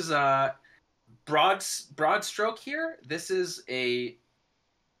this is broad stroke here. This is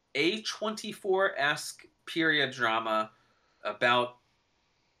A24 esque period drama about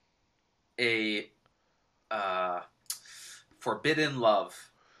a uh, forbidden love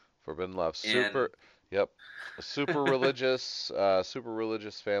Forbidden Love. in Yep. A super religious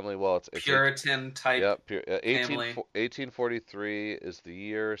family. Well, it's 18. Puritan type Yep. 18 family. 1843 is the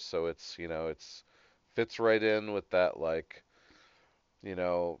year, so it's fits right in with that, like, you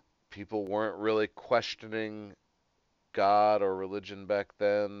know, people weren't really questioning God or religion back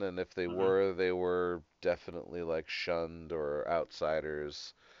then, and if Hmm. they were definitely like shunned or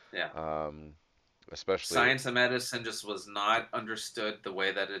outsiders. Yeah. Um, especially, Science and medicine just was not understood the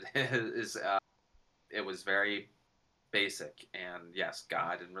way that it is. It was very basic. And yes,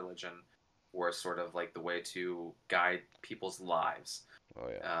 God and religion were sort of like the way to guide people's lives oh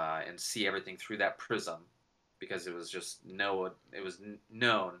yeah, and see everything through that prism because it was just known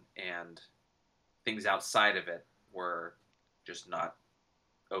and things outside of it were just not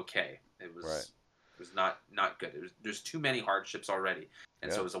okay. right, It was not good. There's too many hardships already,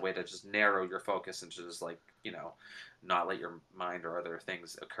 and so yeah, it was a way to just narrow your focus and to just like not let your mind or other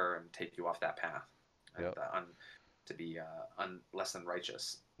things occur and take you off that path, and yeah, to be less than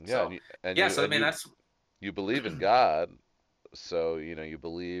righteous. yeah, So and yeah, you so I and mean you that's you believe in God, so you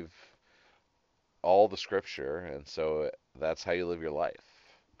believe all the scripture, and so that's how you live your life.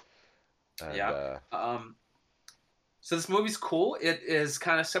 And yeah. Um, So this movie's cool. It is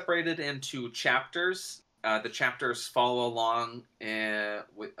kind of separated into chapters. The chapters follow along and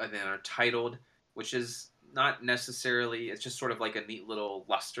are titled, which is not necessarily. It's just sort of like a neat little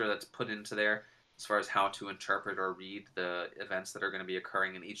luster that's put into there as far as how to interpret or read the events that are going to be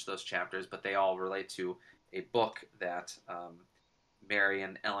occurring in each of those chapters. But they all relate to a book that Mary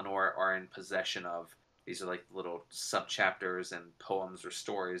and Eleanor are in possession of. These are like little sub chapters and poems or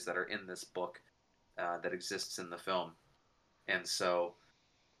stories that are in this book that exists in the film. And so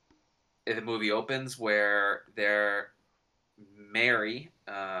the movie opens where Mary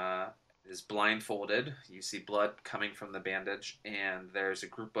is blindfolded. You see blood coming from the bandage, and there's a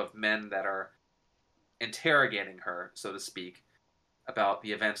group of men that are interrogating her, so to speak, about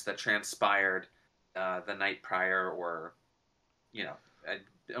the events that transpired the night prior, or you know,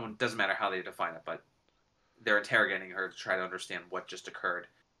 it doesn't matter how they define it, but they're interrogating her to try to understand what just occurred.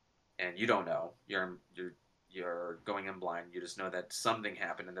 And you don't know. You're going in blind. You just know that something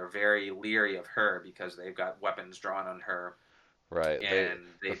happened, and they're very leery of her because they've got weapons drawn on her, right, and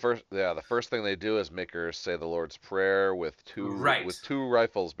they the first thing they do is make her say the Lord's Prayer with right. two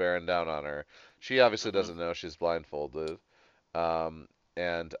rifles bearing down on her. She obviously Hmm. doesn't know she's blindfolded. Um,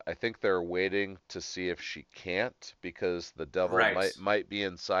 and I think they're waiting to see if she can't, because the devil Right. might be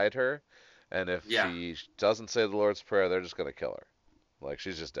inside her. and if Yeah, she doesn't say the Lord's Prayer, they're just gonna kill her. Like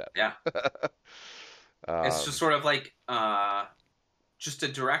she's just dead. yeah. It's just um, sort of like just a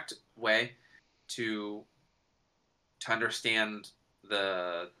direct way to understand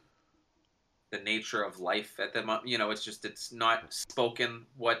the nature of life at the moment. You know, it's just it's not spoken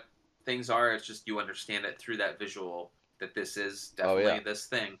what things are. It's just you understand it through that visual that this is oh definitely yeah, this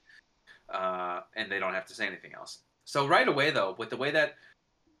thing, and they don't have to say anything else. So right away though, with the way that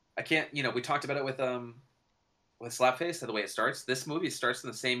I can't, you know, we talked about it with Slapface, the way it starts. This movie starts in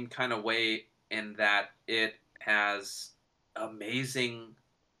the same kind of way in that it has amazing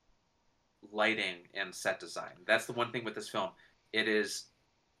lighting and set design. That's the one thing with this film. It is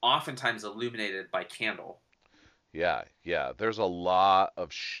oftentimes illuminated by candle. yeah, yeah. There's a lot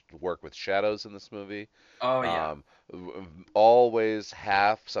of work with shadows in this movie. Oh yeah. Um, Always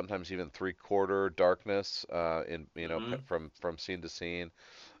half, sometimes even three-quarter darkness in Hmm. from scene to scene.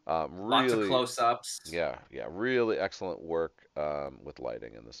 Lots of Really, close-ups. yeah, yeah, really excellent work with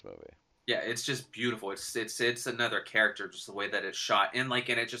lighting in this movie. Yeah, it's just beautiful. It's another character, just the way that it's shot, and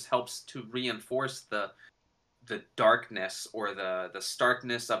it just helps to reinforce the darkness or the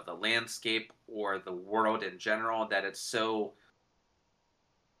starkness of the landscape or the world in general. That it's so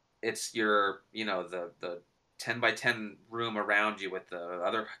it's your the 10 by 10 room around you with the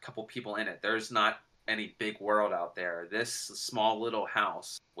other couple people in it. There's not any big world out there. This small little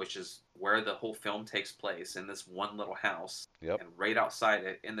house, which is where the whole film takes place, in this one little house, Yep. and right outside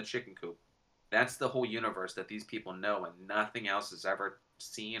it in the chicken coop, that's the whole universe that these people know, and nothing else is ever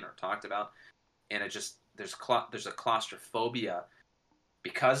seen or talked about. And it just there's a claustrophobia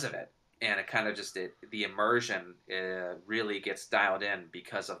because of it, and it kind of just the immersion really gets dialed in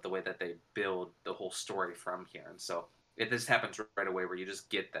because of the way that they build the whole story from here. And so this happens right away, where you just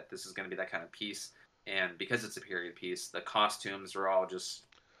get that this is going to be that kind of piece, and because it's a period piece, the costumes are all just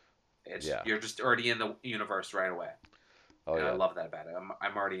it's Yeah. you're just already in the universe right away, Oh and I yeah. love that about it.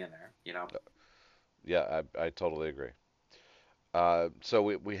 I'm already in there, you know. Yeah, I totally agree. So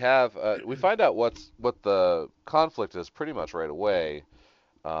we have we find out what the conflict is pretty much right away,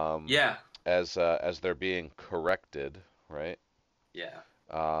 um, Yeah, as they're being corrected, right? yeah.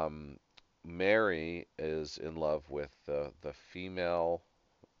 Um, Mary is in love with the female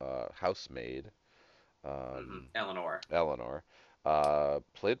housemaid, um, Eleanor. Eleanor,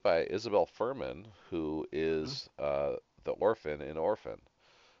 played by Isabel Furman, who Mhm. is the orphan in Orphan,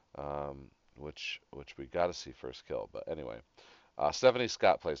 which we got to see first kill. But anyway, Stephanie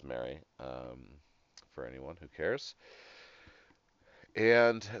Scott plays Mary, for anyone who cares.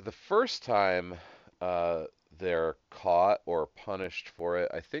 And the first time uh, they're caught or punished for it,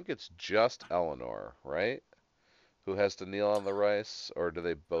 I think it's just Eleanor, right? Who has to kneel on the rice, or do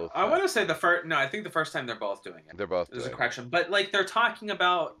they both I have want to say to? the first. No, I think the first time they're both doing it. They're both There's a doing it. correction, but like they're talking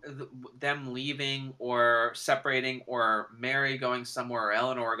about them leaving or separating, or Mary going somewhere or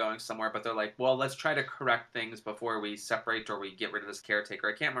Eleanor going somewhere. But they're like, well, let's try to correct things before we separate or we get rid of this caretaker.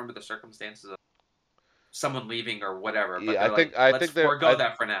 I can't remember the circumstances of someone leaving or whatever. But Yeah, they're like, I let's think they're forego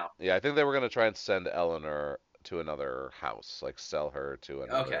that for now. yeah, I think they were gonna try and send Eleanor to another house, like sell her to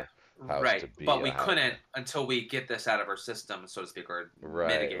Okay. another house to Right. be But a we house. couldn't until we get this out of our system, so to speak, or Right,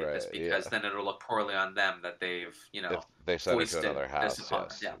 mitigate this, right, yeah. because then it'll look poorly on them that they've, If they send her to foisted another this house, upon her.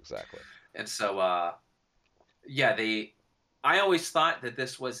 yes, Yeah. exactly. And so, yeah, I always thought that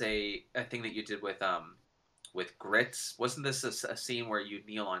this was a thing that you did with grits. Wasn't this a scene where you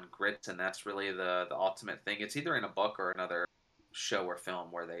kneel on grits, and that's really the ultimate thing? It's either in a book or another show or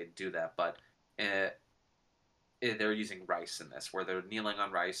film where they do that, but uh, they're using rice in this, where they're kneeling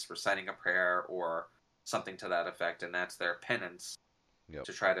on rice, reciting a prayer or something to that effect, and that's their penance Yep.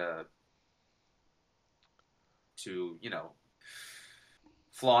 to try to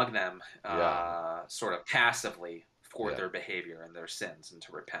flog them Yeah, sort of passively for yeah, their behavior and their sins and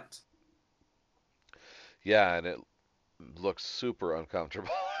to repent. yeah, and it looks super uncomfortable,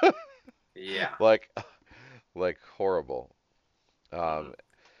 Yeah. like like horrible. Hmm. Um,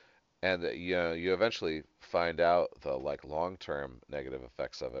 and you know, you eventually find out the like long-term negative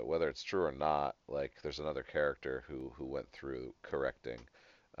effects of it, whether it's true or not. Like, there's another character who went through correcting.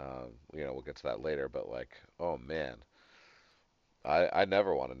 We'll get to that later, but like, oh man, I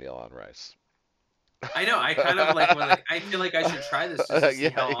never want to kneel on rice. I know. I kind of I feel like I should try this just to see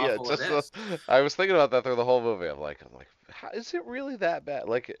Yeah, how yeah. awful it is. I was thinking about that through the whole movie. I'm like, how, is it really that bad?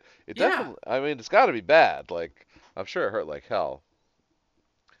 Like, it Yeah. definitely. I mean, it's got to be bad. Like, I'm sure it hurt like hell.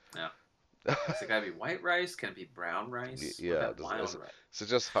 Yeah. Is it gotta be white rice? Can it be brown rice? What Yeah. about wild rice? Is it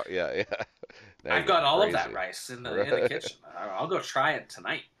just? Yeah, yeah. Now you're I've getting got all of that crazy. rice in the Right. kitchen. I'll go try it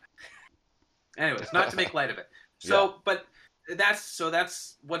tonight. Anyways, not to make light of it. Yeah. So, but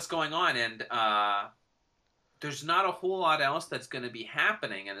that's what's going on, and there's not a whole lot else that's going to be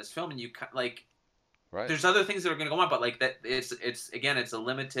happening in this film, and like Right. there's other things that are going to go on, but like that it's again it's a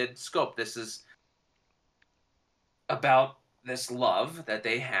limited scope. This is about this love that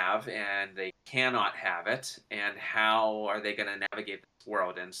they have and they cannot have it, and how are they going to navigate this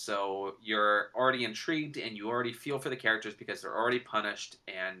world. And so you're already intrigued and you already feel for the characters because they're already punished,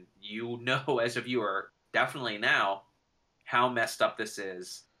 and you know as a viewer definitely now how messed up this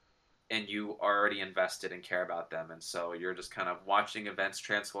is, and you are already invested and care about them, and so you're just kind of watching events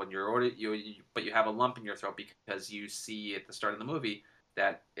transform. And you're already but you have a lump in your throat because you see at the start of the movie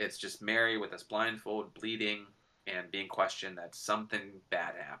that it's just Mary with this blindfold, bleeding, and being questioned that something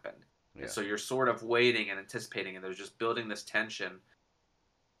bad happened, and Yeah. so you're sort of waiting and anticipating, and they're just building this tension,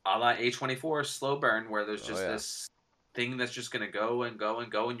 a la A24 slow burn, where there's Oh just yeah. this thing that's just going to go and go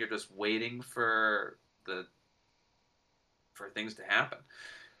and go, and you're just waiting the for things to happen,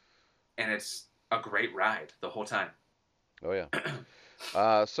 and it's a great ride the whole time. Oh yeah.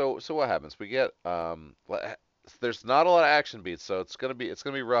 So what happens? We get there's not a lot of action beats, so it's gonna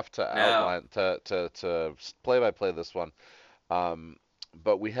be rough to No. outline to play by play this one. Um,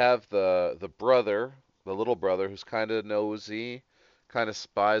 but we have the brother, the little brother, who's kind of nosy, kind of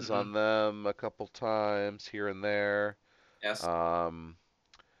spies Hmm. on them a couple times here and there. Yes. Um,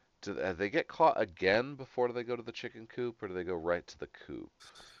 they get caught again before they go to the chicken coop, or do they go right to the coop?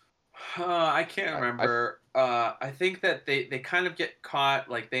 I can't I remember. I think that they kind of get caught.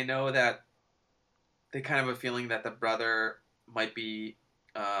 Like they know that they kind of have a feeling that the brother might be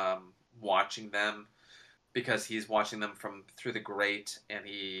watching them because he's watching them from through the grate, and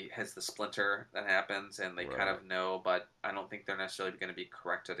he has the splinter that happens, and they kind right. of know. But I don't think they're necessarily going to be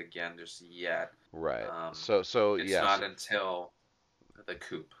corrected again just yet. Right. Um, So it's yes, not until the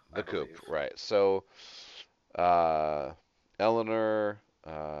coop, I the coop. believe. Right. So uh, Eleanor,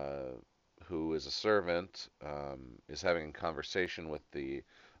 who is a servant, is having a conversation with the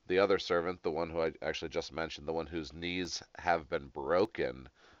other servant, the one who I actually just mentioned, the one whose knees have been broken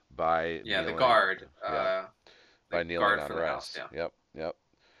by Yeah, kneeling. Yeah, the by kneeling guard on for the house. rice. Yeah. Yep. Yep.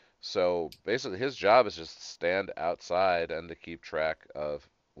 So basically, his job is just to stand outside and to keep track of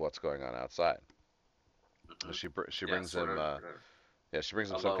what's going on outside. Hmm. She Yeah, brings sort him of yeah, she brings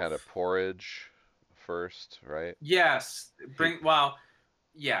him a some kind of loaf. porridge first, right? Yes, He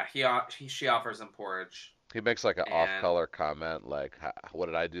yeah, she offers him porridge, he makes like an and off-color comment like, "What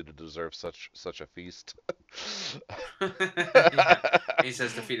did I do to deserve such a feast?" yeah, he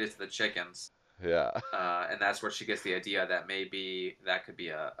says to feed it to the chickens, Yeah, and that's where she gets the idea that maybe that could be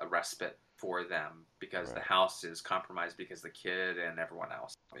a respite for them because the right, house is compromised because the kid and everyone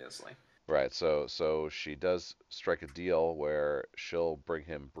else, obviously. right. So she does strike a deal where she'll bring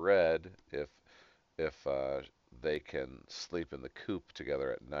him bread if they can sleep in the coop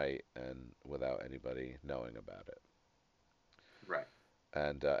together at night and without anybody knowing about it. Right.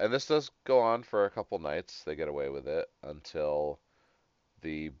 And this does go on for a couple nights. They get away with it until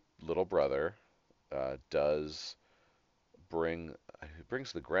the little brother does bring he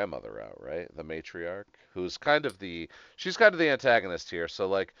brings the grandmother out, right? The matriarch, who's kind of the she's kind of the antagonist here. So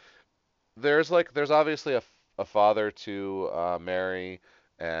there's obviously a father to Mary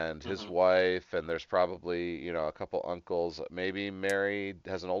and his Hmm. wife, and there's probably a couple uncles. Maybe Mary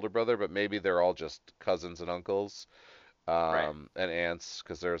has an older brother, but maybe they're all just cousins and uncles Right. and aunts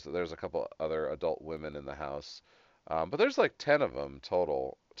because there's a couple other adult women in the house. But there's like 10 of them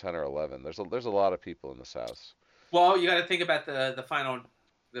total, 10 or 11. There's a lot of people in this house. Well, you got to think about the final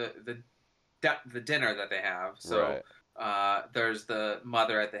the the dinner that they have. So Right. there's the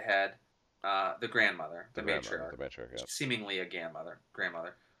mother at the head, the grandmother, The the grandmother, the matriarch, matriarch, yeah. seemingly a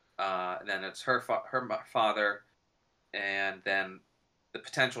grandmother. Then it's father, and then the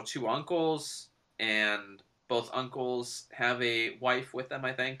potential two uncles, and both uncles have a wife with them.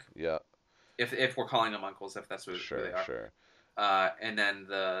 I think Yeah, if we're calling them uncles, if that's who they sure, are. sure. And then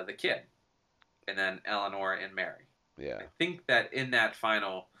the kid, and then Eleanor and Mary. Yeah, I think that in that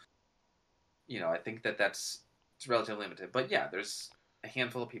final, I think that it's relatively limited. But yeah, there's a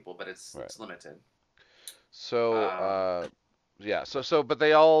handful of people, but right. it's limited. So, Um, yeah, but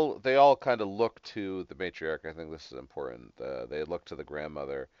they all kind of look to the matriarch. I think this is important. They look to the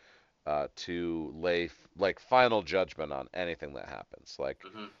grandmother to lay like final judgment on anything that happens. Like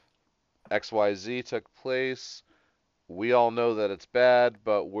mhm. XYZ took place. We all know that it's bad,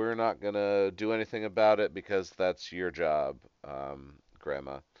 but we're not gonna do anything about it because that's your job,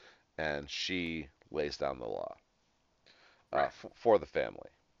 Grandma. And she lays down the law Right. for the family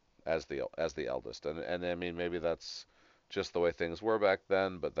as the eldest. And I mean maybe that's just the way things were back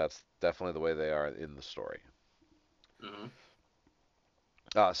then, but that's definitely the way they are in the story. Hmm.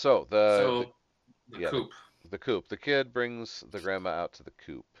 So So the yeah, coop. the coop. The kid brings the grandma out to the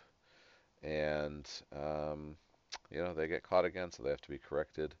coop, and they get caught again, so they have to be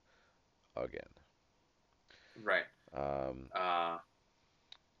corrected again. Right. Um, Uh,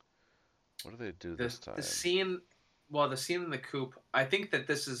 what do they do the this the time? scene, well, the scene in the coop. I think that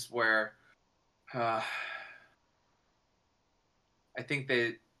this is where, uh, I think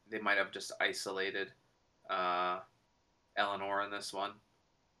they might have just isolated uh, Eleanor in this one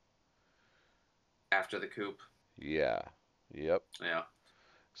after the coop. Yeah, yep. Yeah.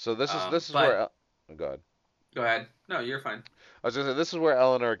 So this is where But oh God, go ahead. No, you're fine. I was gonna say this is where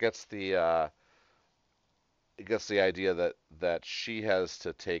Eleanor gets the idea that she has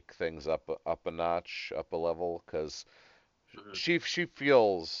to take things up a notch, up a level, because Hmm. she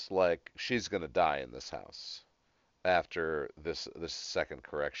feels like she's gonna die in this house after this second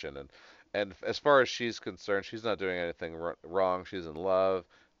correction, and as far as she's concerned, she's not doing anything wrong. She's in love.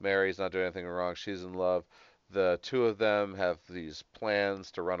 Mary's not doing anything wrong. She's in love. The two of them have these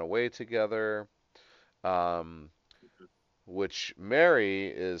plans to run away together. Um, which Mary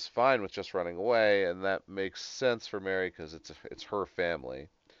is fine with just running away, and that makes sense for Mary because it's her family.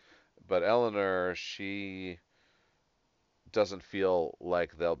 But Eleanor, she doesn't feel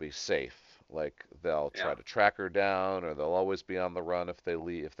like they'll be safe. Like they'll Yeah. try to track her down, or they'll always be on the run if they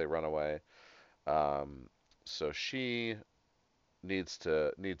run away. Um, so she needs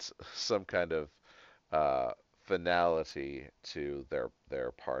some kind of finality to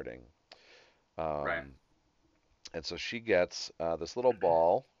their parting. Right. Um, and so she gets this little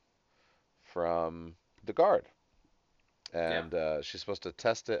ball from the guard, Yeah. and she's supposed to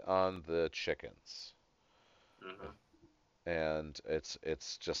test it on the chickens. Hmm. And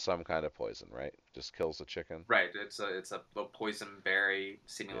it's just some kind of poison, right? Just kills the chicken. Right. It's a poison berry.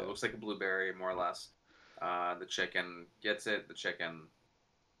 Seemingly Yeah, looks like a blueberry, more or less. The chicken gets it. The chicken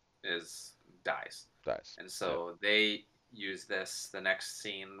is dies, dies. and Yep, so they use this. The next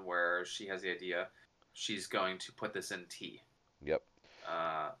scene where she has the idea, she's going to put this in tea. yep.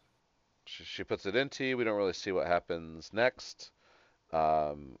 Uh, She puts it in tea. We don't really see what happens next,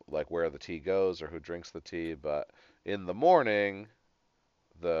 like where the tea goes or who drinks the tea. But in the morning,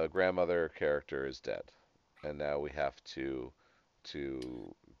 the grandmother character is dead, and now we have to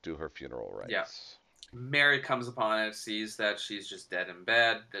do her funeral yeah. rites. Mary comes upon it, sees that she's just dead in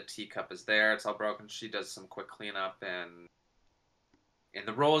bed. The teacup is there. It's all broken. She does some quick cleanup, and in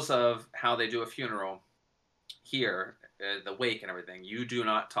the roles of how they do a funeral here, the wake and everything, you do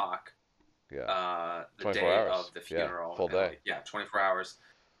not talk Yeah, the 24 day of hours. the Yeah, funeral, full and day. like, yeah, 24 hours.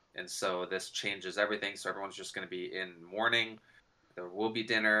 And so this changes everything. So everyone's just going to be in mourning. There will be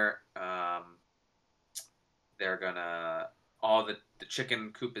dinner. They're gonna all the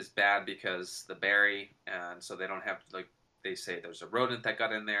chicken coop is bad because the berry, and so they don't have, like, they say there's a rodent that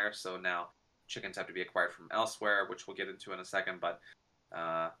got in there. So now chickens have to be acquired from elsewhere, which we'll get into in a second. But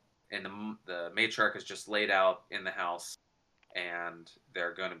uh, and the matriarch is just laid out in the house, and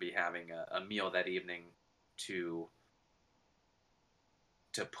they're going to be having a meal that evening to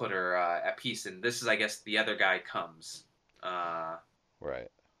put her at peace. And this is, I guess, the other guy comes, uh, Right.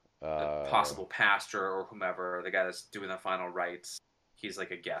 the Uh, possible pastor or whomever, the guy that's doing the final rites. He's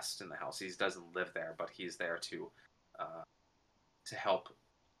like a guest in the house. He doesn't live there, but he's there uh, to help.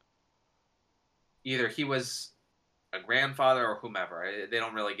 Either he was a grandfather or whomever. They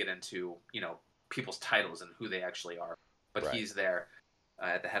don't really get into people's titles and who they actually are, but right. he's there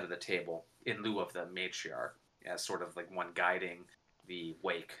at the head of the table in lieu of the matriarch, as sort of like one guiding the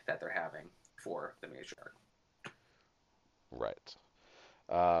wake that they're having for the matriarch. Right.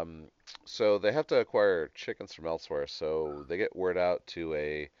 Um, so they have to acquire chickens from elsewhere. So they get word out to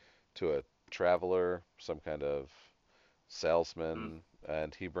a traveler, some kind of Mm. salesman,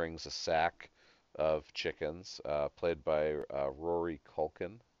 and he brings a sack of chickens, played by Rory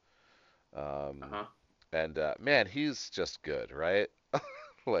Culkin. Uh Um, huh. and man, he's just good, right? Yeah.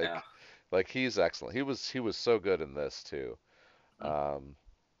 like like he's excellent. He was so good in this too. Mm. Um,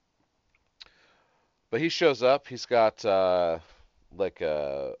 but he shows up. He's got like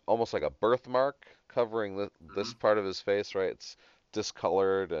a almost like a birthmark covering this Mm-hmm. part of his face, right? It's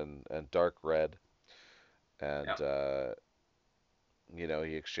discolored and dark red, Yeah. and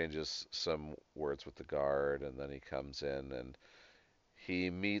he exchanges some words with the guard, and then he comes in and he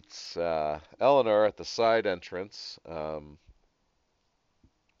meets Eleanor at the side entrance,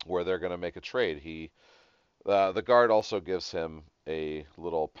 where they're going to make a trade. The guard also gives him a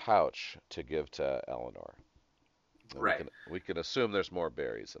little pouch to give to Eleanor, and we Right. can we can assume there's more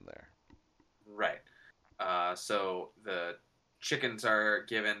berries in there. Right. So the chickens are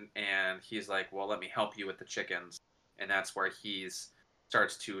given, and he's like, "Well, let me help you with the chickens," and that's where he's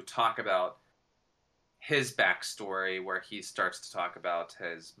starts to talk about his backstory, where he starts to talk about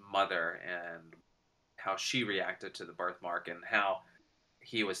his mother and how she reacted to the birthmark and how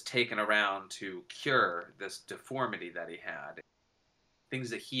he was taken around to cure this deformity that he had, things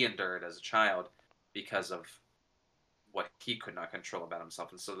that he endured as a child because of what he could not control about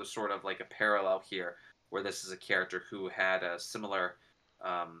himself. And so there's sort of like a parallel here where this is a character who had a similar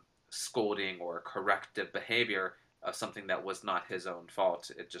scolding or corrective behavior of something that was not his own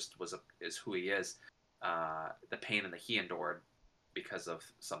fault. It just is who he is. The pain that he endured because of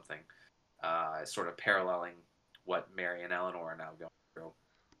something is sort of paralleling what Mary and Eleanor are now going through.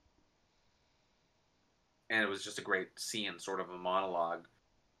 And it was just a great scene, sort of a monologue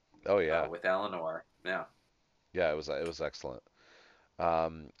Oh yeah, with Eleanor. Yeah. yeah. It was excellent.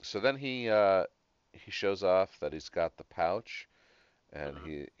 So then he shows off that he's got the pouch, and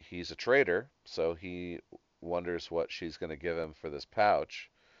Mm-hmm. he's a traitor, so he wonders what she's going to give him for this pouch,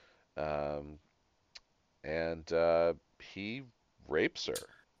 um, and he rapes her.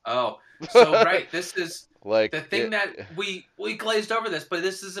 Oh, so right. This is the Like thing it. that we glazed over this, but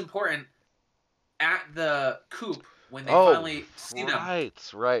this is important. At the coop, when they Oh, finally see them, right.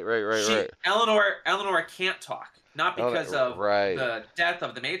 Eleanor can't talk, not Oh, because of right. the death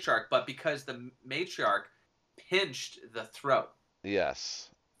of the matriarch, but because the matriarch pinched the throat, Yes.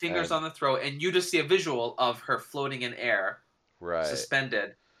 fingers And on the throat, and you just see a visual of her floating in air, right.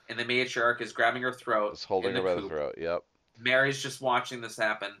 suspended, and the matriarch is grabbing her throat Just in holding her the by the coop. throat. Yep. Mary's just watching this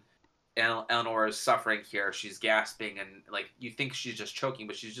happen. Eleanor is suffering here. She's gasping, and like you think she's just choking,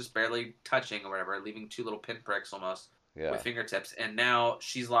 but she's just barely touching or whatever, leaving two little pinpricks almost with Yeah. fingertips. And now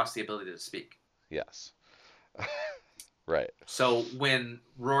she's lost the ability to speak. Yes. Right. So when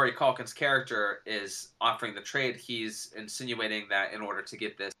Rory Culkin's character is offering the trade, he's insinuating that in order to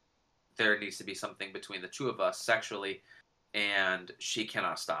get this, there needs to be something between the two of us sexually, and she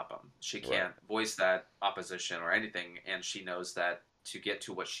cannot stop him. She Right. can't voice that opposition or anything, and she knows that to get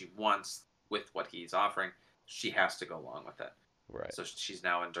to what she wants with what he's offering, she has to go along with it. Right. So she's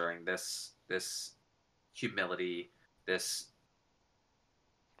now enduring this humility, this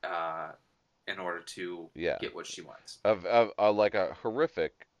uh, in order to Yeah. get what she wants. Of like a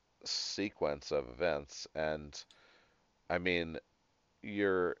horrific sequence of events, and I mean,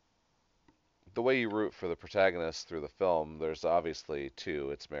 you're the way you root for the protagonists through the film. There's obviously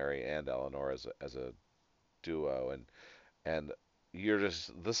two. It's Mary and Eleanor as a duo, and you're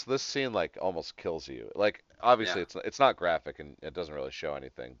just this scene like almost kills you. Like Yeah, obviously it's not graphic and it doesn't really show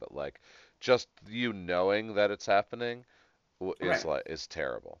anything, but like just you knowing that it's happening right. is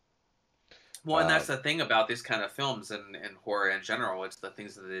terrible. Well, and that's Um, the thing about these kind of films and horror in general. It's the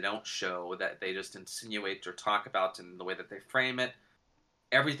things that they don't show that they just insinuate or talk about in the way that they frame it.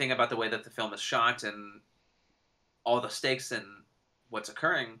 Everything about the way that the film is shot and all the stakes and what's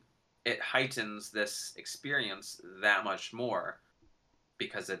occurring, it heightens this experience that much more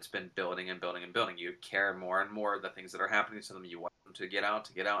because it's been building and building and building. You care more and more of the things that are happening to them. You want them to get out,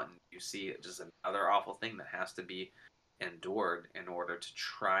 and you see just another awful thing that has to be endured in order to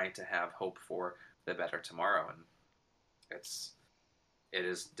try to have hope for the better tomorrow. And it's it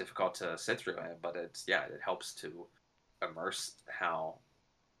is difficult to sit through it, but it helps to immerse how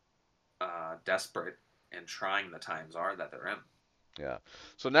desperate and trying the times are that they're in. yeah.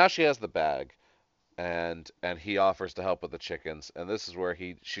 So now she has the bag, and he offers to help with the chickens, and this is where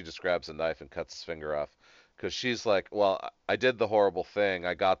he she just grabs a knife and cuts his finger off, because she's like, well, I did the horrible thing,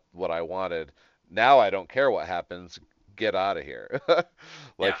 I got what I wanted, now I don't care what happens, get out of here.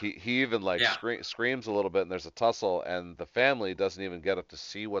 Like Yeah, he even like yeah, screams a little bit, and there's a tussle, and the family doesn't even get up to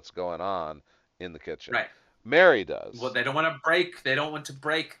see what's going on in the kitchen. right. Mary Well, does. they don't want to break. They don't want to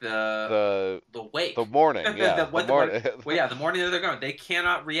break the the the wake. morning, yeah, the the what? morning. Well, yeah, the morning that they're going, they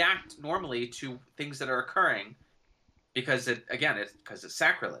cannot react normally to things that are occurring because it's because it's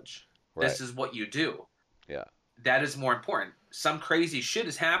sacrilege. Right, This is what you do. yeah, That is more important. Some crazy shit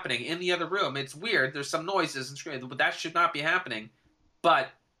is happening in the other room. It's weird. There's some noises and screaming, but that should not be happening. But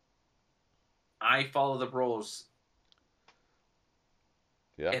I follow the rules,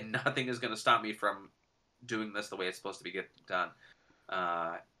 yeah. and nothing is going to stop me from doing this the way it's supposed to be get done. Uh,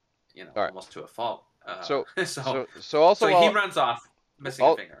 All right. almost to a fault. So So also so he runs off, missing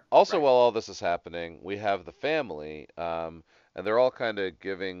a finger. also Right. while all this is happening, we have the family, and they're all kind of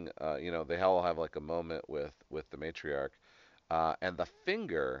giving, they all have like a moment with the matriarch, and the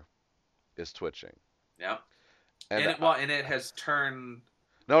finger is twitching, Yeah. and And it has turned.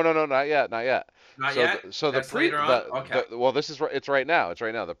 no, not yet, not yet. Not So yet. the That's later on. Okay. well, this is it's right now. It's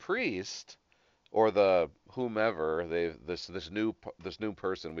right now. The priest or the whomever this new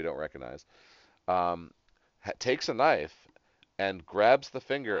person we don't recognize, um, takes a knife and grabs the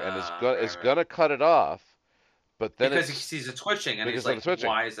finger and Right, is right. gonna cut it off, but then Because he it's sees it twitching, and he's because of like, the twitching.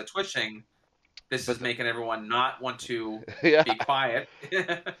 "Why is it twitching? This is But making everyone not want to yeah, be quiet."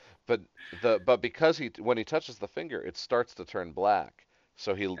 but because he when he touches the finger, it starts to turn black.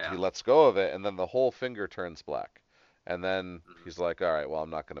 So he Yeah. lets go of it, and then the whole finger turns black. And then Mhm. he's like, all right, well, I'm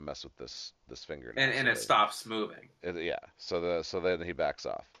not gonna mess with this finger now. And it stops moving. Yeah. So then he backs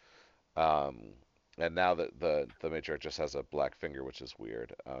off. Um, and now that the matriarch just has a black finger, which is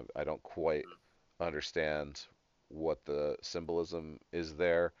weird. I don't quite Mhm. understand what the symbolism is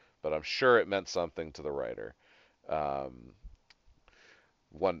there, but I'm sure it meant something to the writer. Um,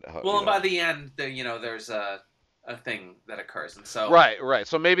 one, Well, and by the end, there's a thing that occurs, and so right, right.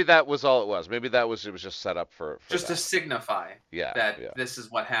 So maybe that was all it was. Maybe it was just set up for just to that. signify Yeah, that yeah, this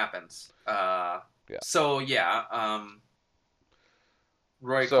is what happens. yeah. So yeah,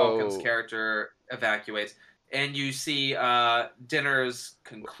 Roy Culkin's So character evacuates, and you see dinner's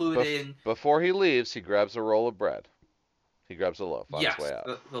concluding. before he leaves, he grabs a roll of bread. He grabs a loaf on his Yes, way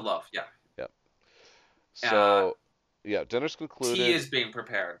out. the loaf. Yeah, Yep. uh, So yeah, dinner's tea concluded. is being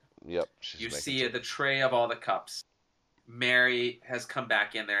prepared. Yep, she's You making see tea. the tray of all the cups. Mary has come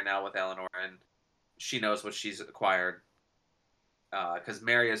back in there now with Eleanor, and she knows what she's acquired because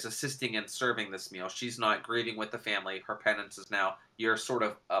Mary is assisting in serving this meal. She's not grieving with the family. Her penance is now you're sort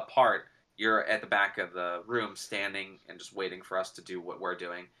of apart. You're at the back of the room, standing and just waiting for us to do what we're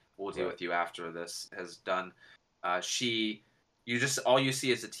doing. We'll deal Right. with you after this has done. You just all you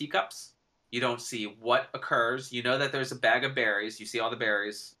see is the teacups. You don't see what occurs. You know that there's a bag of berries. You see all the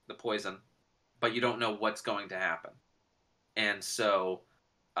berries, the poison, but you don't know what's going to happen. And so,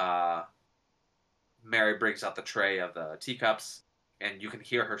 uh, Mary brings out the tray of the teacups, and you can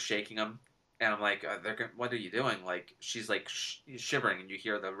hear her shaking them. And I'm like, what are you doing? Like she's like shivering, and you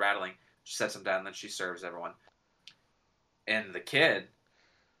hear the rattling. She sets them down, and then she serves everyone. And the kid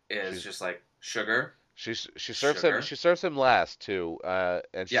is She's just like sugar, she sugar. serves him last too,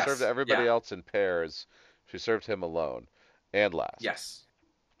 and she served Yes, everybody yeah, else in pairs. She served him alone and last. yes,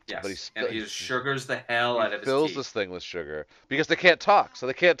 But yes. And he just sugars the hell he out of his fills tea. this thing with sugar because they can't talk, so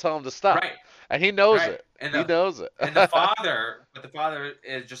they can't tell him to stop. Right, And he knows right. it. He knows it. The father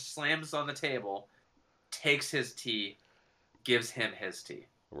is just slams on the table, takes his tea, gives him his tea.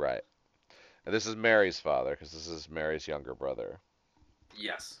 Right. And this is Mary's father because this is Mary's younger brother.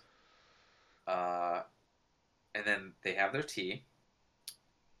 Yes. Uh, and then they have their tea,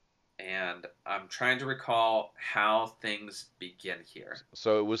 and I'm trying to recall how things begin here.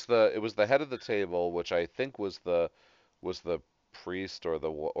 So it was the head of the table, which I think was the priest or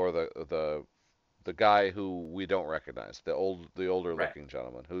the guy who we don't recognize, the older Right. looking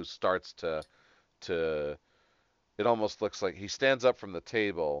gentleman who starts to it almost looks like he stands up from the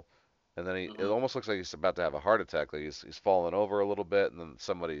table and then it Hmm. almost looks like he's about to have a heart attack, like he's fallen over a little bit and then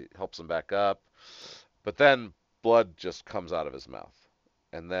somebody helps him back up. But then blood just comes out of his mouth.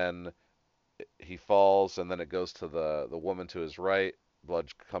 And then he falls and then it goes to the woman to his right, blood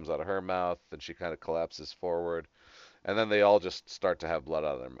comes out of her mouth and she kind of collapses forward and then they all just start to have blood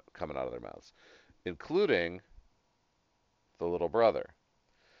coming out of their mouths, including the little brother.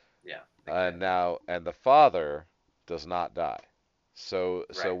 Yeah. The And kid. now and the father does not die. So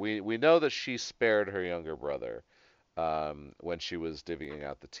Right. we know that she spared her younger brother when she was divvying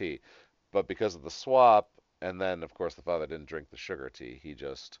out the tea, but because of the swap, and then of course the father didn't drink the sugar tea. He's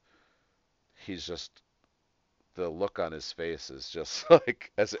just the look on his face is just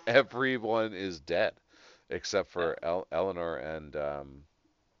like as everyone is dead except Yeah. for Eleanor and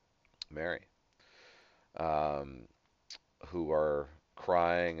Mary, um, who are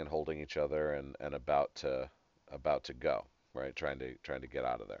crying and holding each other and about to go, right, trying to get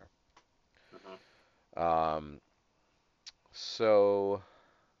out of there. Hmm. Um, so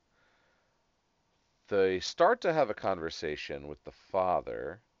they start to have a conversation with the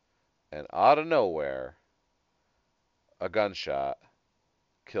father, and out of nowhere, a gunshot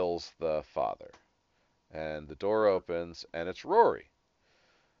kills the father, and the door Hmm. opens, and it's Rory.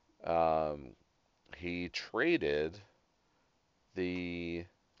 Um, he traded the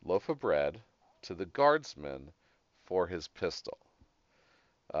loaf of bread to the guardsman for his pistol,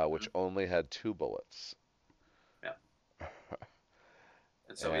 Hmm. which only had two bullets. Yeah.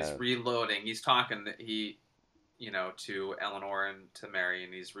 And so he's And reloading. He's talking. To Eleanor and to Mary,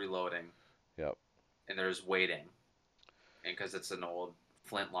 and he's reloading. yep, And there's waiting, and because it's an old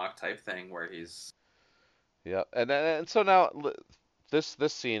flintlock type thing where he's yep. And so now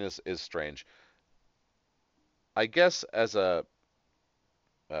this scene is strange. I guess as a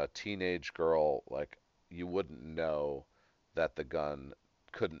teenage girl, like you wouldn't know that the gun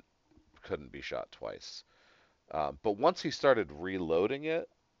couldn't couldn't be shot twice. But once he started reloading it,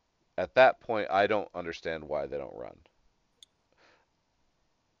 at that point, I don't understand why they don't run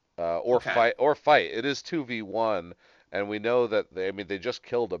or Okay. fight or fight. It is 2v1, and we know that I mean, they just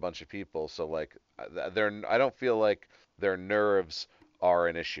killed a bunch of people, so like, they're I don't feel like their nerves are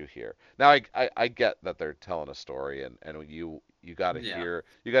an issue here. Now, I get that they're telling a story, and you got to Yeah. hear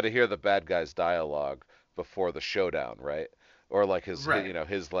the bad guy's dialogue before the showdown, right? Or like his Right.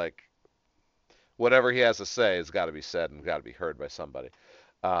 his like whatever he has to say has got to be said and got to be heard by somebody.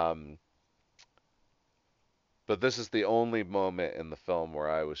 Um, but this is the only moment in the film where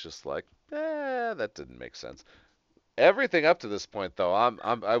I was just like, that didn't make sense. Everything up to this point, though,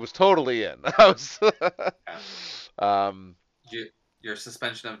 I was totally in. I was, Yeah. um, You, your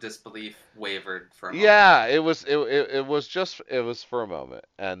suspension of disbelief wavered for a moment. yeah, it was just it was for a moment,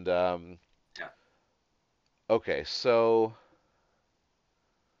 and Yeah. okay, so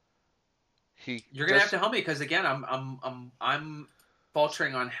he You're gonna have just to help me because again, I'm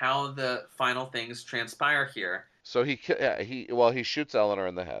faltering on how the final things transpire here. so yeah, he shoots Eleanor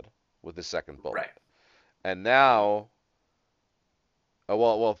in the head with his second bullet, Right. and Uh-huh. now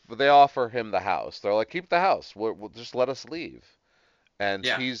well, they offer him the house. They're like, keep the house. We'll just let us leave. And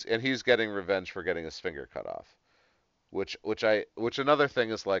Yeah. he's getting revenge for getting his finger cut off. Which another thing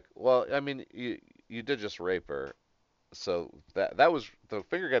is like, well, I mean, you did just rape her, so that was the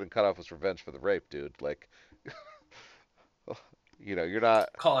finger getting cut off was revenge for the rape, dude. Like, you're not.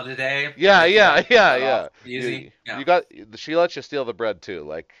 Call it a day. Yeah, Make you yeah, guys yeah, cut off yeah. easy. You Yeah. got she let you steal the bread too.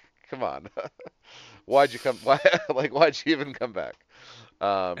 Like, come on. Why'd you come? Why like why'd you even come back?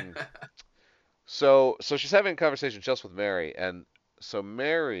 Um, so she's having a conversation just with Mary, and so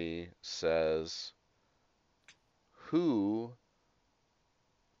Mary says, "Who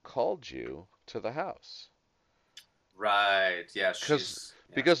called you to the house?" Right. Yeah. Because She's.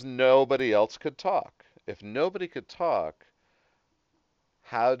 Yes. because nobody else could talk. If nobody could talk,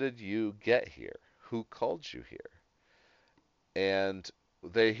 how did you get here? Who called you here? And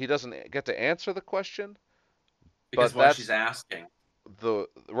he doesn't get to answer the question, Because but what she's that's asking. the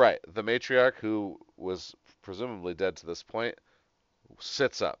matriarch who was presumably dead to this point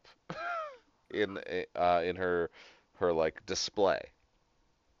sits up in her like display.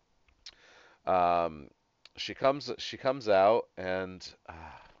 Um, she comes out, and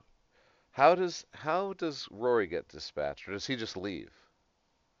how does Rory get dispatched, or does he just leave?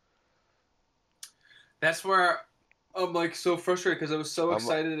 That's where I'm like so frustrated because I was so I'm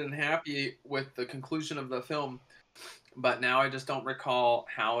excited and happy with the conclusion of the film, but now I just don't recall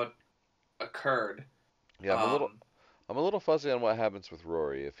how it occurred. yeah, Um, I'm a little fuzzy on what happens with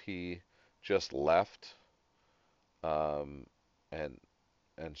Rory if he just left, um,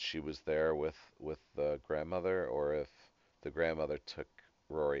 and she was there with the grandmother, or if the grandmother took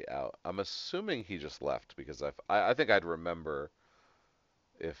Rory out. I'm assuming he just left because I think I'd remember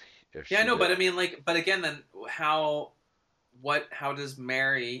if yeah, I she know, did. but I mean, like, but again, then how? What? How does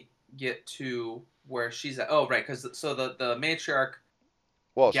Mary get to where she's at? Oh, right, because so the matriarch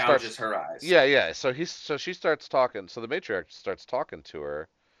Well, it starts. gouges her eyes. Yeah, yeah. So she starts talking. So the matriarch starts talking to her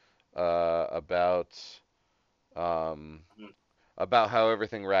about um, Mhm. about how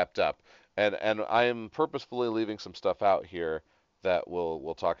everything wrapped up, and I am purposefully leaving some stuff out here that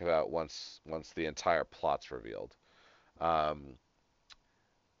we'll talk about once the entire plot's revealed. Um,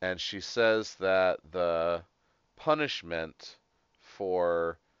 and she says that the punishment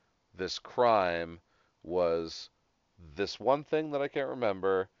for this crime was this one thing that I can't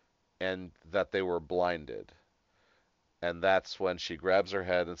remember, and that they were blinded. And that's when she grabs her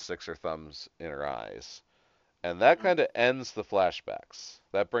head and sticks her thumbs in her eyes. And that Mhm. kind of ends the flashbacks.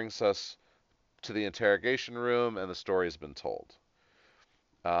 That brings us to the interrogation room, and the story's been told.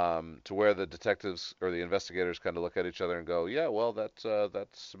 To where the detectives or the investigators kind of look at each other and go, "Yeah, well, that's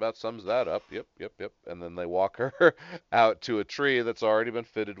about sums that up. Yep, yep, yep." And then they walk her out to a tree that's already been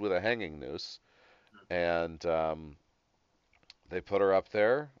fitted with a hanging noose, and they put her up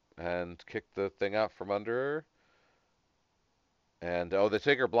there and kick the thing out from under her. And they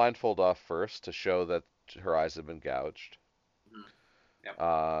take her blindfold off first to show that her eyes have been gouged. Mhm. Yep.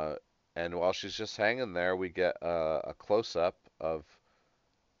 Uh, and while she's just hanging there, we get a close up of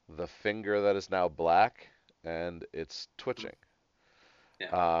the finger that is now black, and it's Mhm. twitching.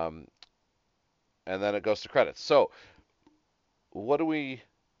 Yeah. Um, and then it goes to credits. So, what do we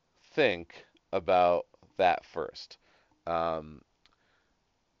think about that first? Um,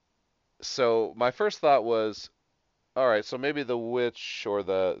 so my first thought was, all right, so maybe the witch or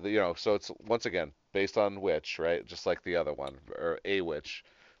so it's once again based on witch, right? Just like the other one, or a witch,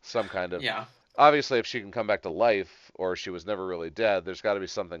 some kind of. Yeah. Obviously, if she can come back to life, or she was never really dead, there's got to be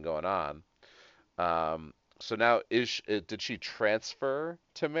something going on. Um, So now did she transfer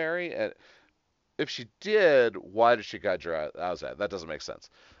to Mary? And if she did, why did she guide her out? How's that? That doesn't make sense.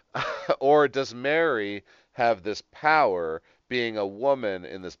 Or does Mary have this power being a woman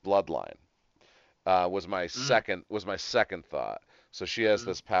in this bloodline? Mm, Was my second thought. So she has hmm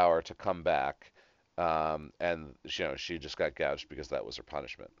this power to come back, and she just got gouged because that was her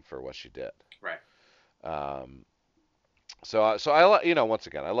punishment for what she did. right. Um, so once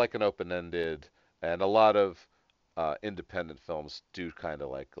again, I like an open-ended, and a lot of independent films do kind of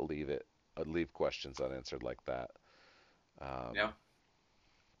like leave questions unanswered like that. Yeah. Um,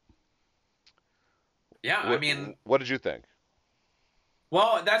 Yeah. I what mean, what did you think?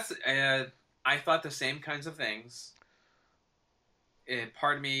 well, that's. I thought the same kinds of things.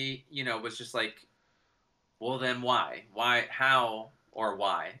 Part of me, was just like, well, then why? Why? How? Or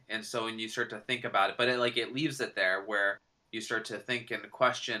why? And so when you start to think about it, but it leaves it there where you start to think and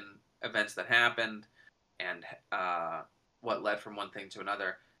question events that happened and what led from one thing to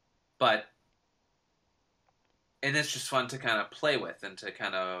another. But and it's just fun to kind of play with and to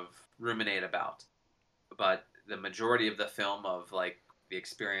kind of ruminate about. But the majority of the film of like the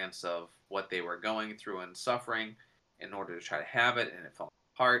experience of what they were going through and suffering in order to try to have it and it fell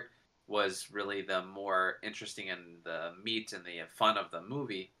apart was really the more interesting and the meat and the fun of the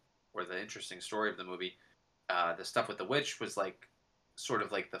movie or the interesting story of the movie. The stuff with the witch was like sort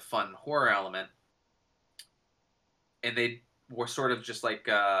of like the fun horror element, and they were sort of just like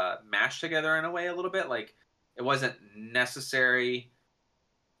mashed together in a way a little bit. Like it wasn't necessary.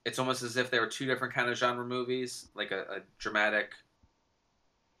 It's almost as if they were two different kind of genre movies, like a dramatic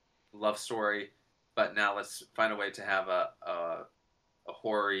love story, but now let's find a way to have a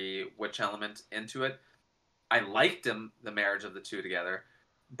horror witch element into it. I liked them, the marriage of the two together,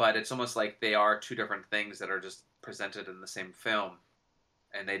 but it's almost like they are two different things that are just presented in the same film,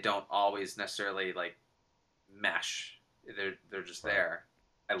 and they don't always necessarily like mesh. They're just Right. there.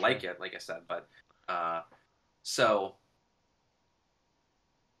 I like Sure. it, like I said, but uh, so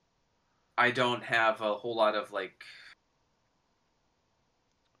I don't have a whole lot of like.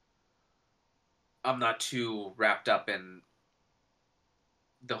 I'm not too wrapped up in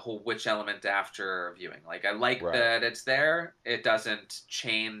the whole witch element after viewing. Like I like Right. that it's there. It doesn't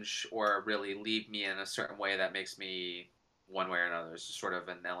change or really leave me in a certain way that makes me one way or another. It's just sort of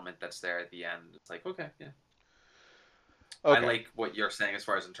an element that's there at the end. It's like okay, yeah. I Okay. like what you're saying as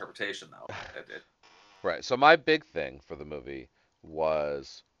far as interpretation, though. Right. So my big thing for the movie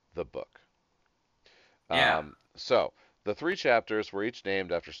was the book. Yeah. So the three chapters were each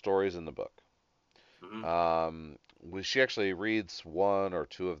named after stories in the book. hmm She actually reads one or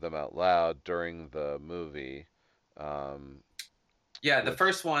two of them out loud during the movie, um, Yeah. The which,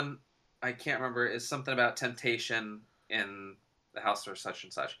 first one I can't remember is something about temptation in the house or such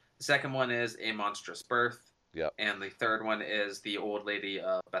and such. The second one is a monstrous birth, yep, and the third one is the old lady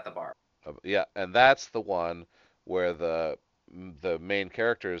of Bethabar. yeah, and that's the one where the main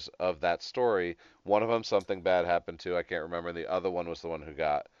characters of that story, one of them something bad happened to, I can't remember, and the other one was the one who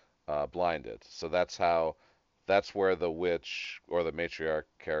got blinded. So that's where the witch or the matriarch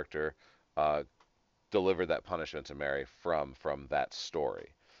character uh, delivered that punishment to Mary from that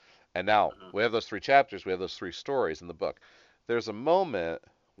story. And now hmm we have those three chapters, we have those three stories in the book. There's a moment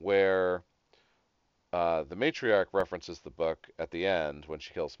where the matriarch references the book at the end when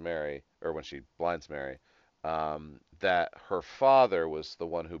she kills Mary, or when she blinds Mary, that her father was the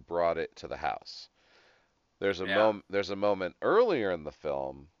one who brought it to the house. Yeah. There's a moment earlier in the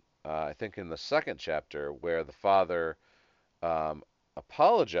film, I think in the second chapter, where the father um,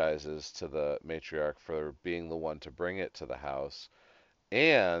 apologizes to the matriarch for being the one to bring it to the house,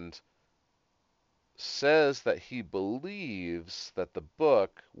 and says that he believes that the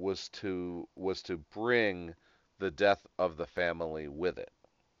book was to bring the death of the family with it,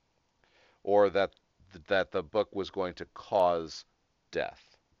 or that the book was going to cause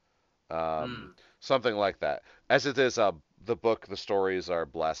death, Mm. something like that. As it is, the stories are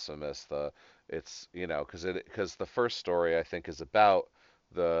blasphemous. It's because the first story I think is about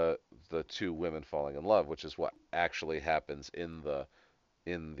the the two women falling in love, which is what actually happens in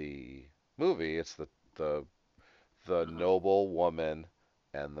the movie. It's the the hmm noble woman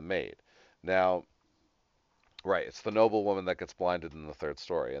and the maid. Now, right, it's the noble woman that gets blinded in the third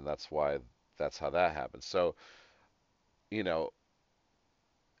story, and that's how that happens. So, you know,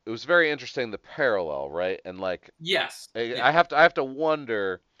 it was very interesting the parallel, right? And like Yes. I Yeah. I have to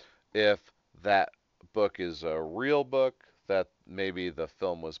wonder if that book is a real book that maybe the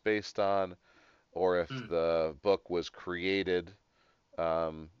film was based on, or if Mm. the book was created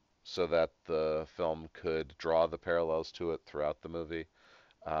um, so that the film could draw the parallels to it throughout the movie.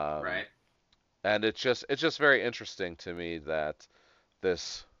 Um, Right. and it's just very interesting to me that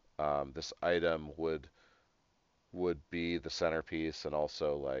this this item would be the centerpiece, and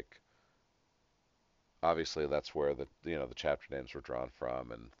also like obviously that's where the chapter names were drawn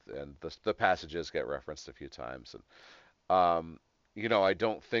from, and the passages get referenced a few times, and I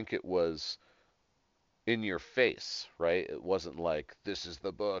don't think it was in your face, right? It wasn't like this is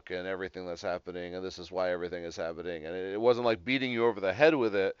the book and everything that's happening and this is why everything is happening, and it wasn't like beating you over the head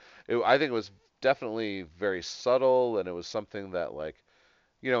with it. I think it was definitely very subtle, and it was something that like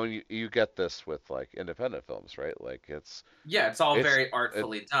and you get this with like independent films, right? Like Yeah, it's all it's very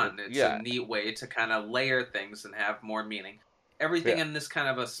artfully done. It's a yeah, neat way to kind of layer things and have more meaning. Everything yeah, in this kind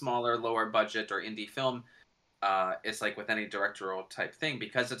of a smaller, lower budget or indie film, it's like with any directorial type thing,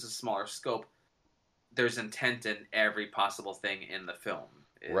 because it's a smaller scope, there's intent in every possible thing in the film.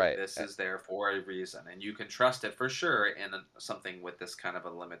 right. This is there for a reason, and you can trust it for sure in something with this kind of a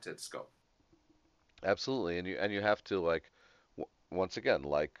limited scope. Absolutely, and you have to like once again,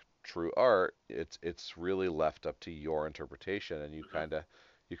 like true art, it's really left up to your interpretation, and you Hmm. kind of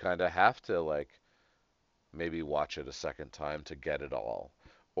you kind of have to like maybe watch it a second time to get it all,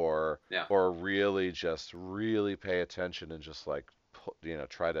 or Yeah. really just really pay attention and just like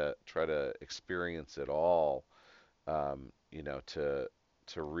try to experience it all,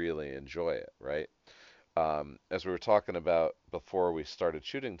 to really enjoy it, right? As we were talking about before we started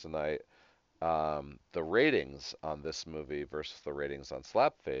shooting tonight, the ratings on this movie versus the ratings on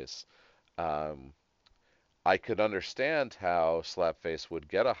Slapface, um, I could understand how Slapface would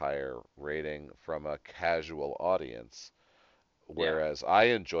get a higher rating from a casual audience, Yeah. whereas I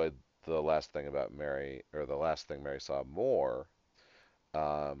enjoyed the last thing about Mary, or the last thing Mary saw more.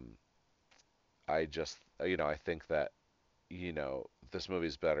 Um, I just, I think that, this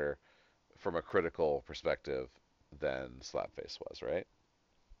movie's better from a critical perspective than Slapface was, right?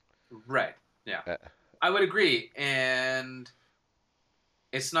 Right. Yeah. Uh, I would agree. And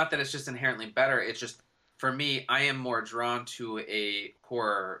it's not that it's just inherently better. It's just, for me, I am more drawn to a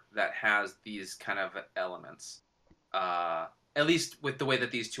horror that has these kind of elements. Uh, at least with the way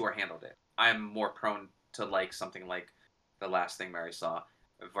that these two are handled. It. I'm more prone to like something like The Last Thing Mary Saw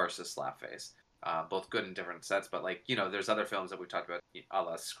versus Slapface. Both good in different sets, but like there's other films that we've talked about, a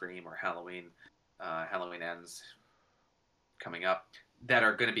la Scream or Halloween. Halloween Ends coming up, that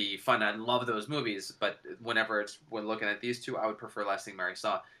are going to be fun. I love those movies, but whenever we're looking at these two, I would prefer Last Thing Mary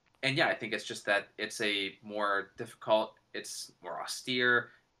Saw. And yeah, I think it's just that it's a more difficult, it's more austere,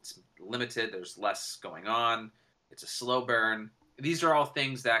 it's limited, there's less going on, it's a slow burn. These are all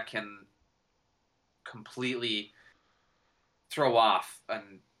things that can completely throw off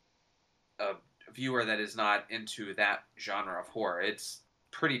a viewer that is not into that genre of horror. It's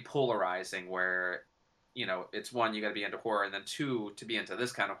pretty polarizing where, it's one, you got to be into horror, and then two, to be into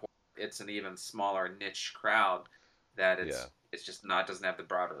this kind of horror, it's an even smaller niche crowd that yeah. it's just not doesn't have the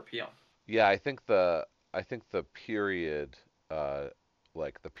broader appeal. Yeah, I think the period, uh,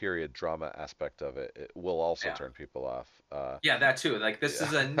 like the period drama aspect of it, it will also Yeah. turn people off. Yeah, that too. Like this Yeah,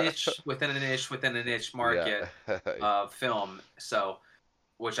 is a niche within a niche within a niche yeah, market of film. So,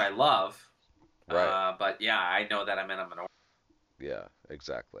 which I love. right. But yeah, I know that I'm in a minority. Yeah,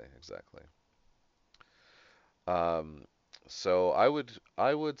 exactly, exactly. Um, so I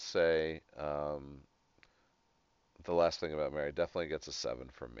would say the last thing about Mary definitely gets a 7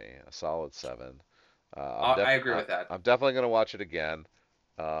 from me, a solid 7. I agree with that. I'm definitely gonna watch it again.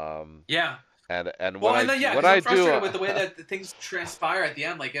 Um, Yeah. and when Well, I and then yeah, when because I I'm do, frustrated with the way that the things transpire at the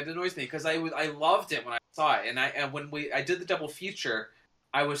end. Like it annoys me because I loved it when I saw it, and when I did the double feature,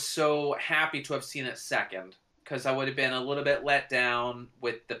 I was so happy to have seen it second because I would have been a little bit let down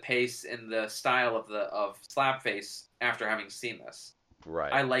with the pace and the style of Slapface after having seen this.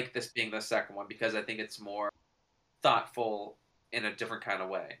 right. I like this being the second one because I think it's more thoughtful in a different kind of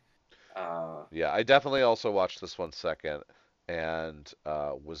way. Uh, Yeah, I definitely also watched this one second, and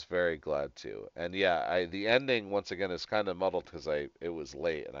was very glad to. And yeah, the ending once again is kind of muddled because it was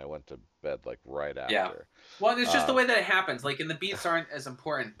late and I went to bed like right Yeah. after. Well, it's just the Um, way that it happens. Like, and the beats aren't as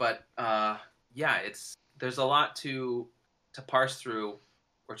important, but yeah, there's a lot to parse through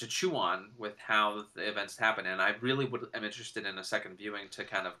or to chew on with how the events happen. And I really am interested in a second viewing to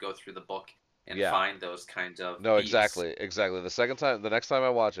kind of go through the book and yeah, find those kinds of no, beats. exactly, exactly. The next time I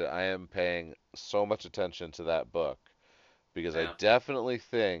watch it, I am paying so much attention to that book because I Yeah. definitely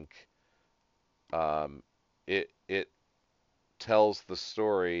think um, it tells the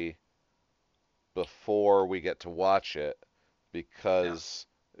story before we get to watch it, Yeah.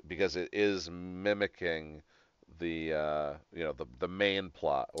 because it is mimicking the the main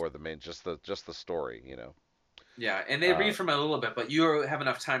plot, or the main just the story. Yeah, and they Uh, read from it a little bit, but you have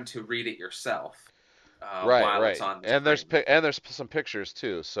enough time to read it yourself right, while it's right. on the And screen. there's some pictures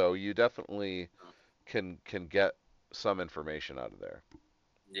too, so you definitely can get some information out of there.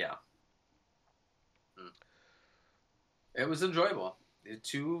 Yeah. Mm. It was enjoyable.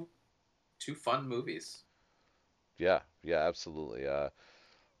 Two fun movies. Yeah, yeah, absolutely.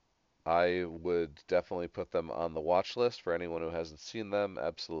 I would definitely put them on the watch list for anyone who hasn't seen them.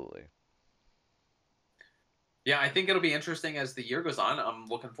 Absolutely. Yeah, I think it'll be interesting as the year goes on. I'm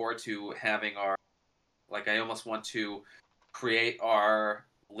looking forward to having our like I almost want to create our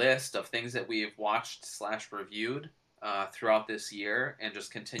list of things that we've watched slash reviewed throughout this year, and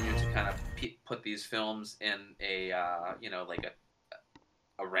just continue to kind of put these films in a like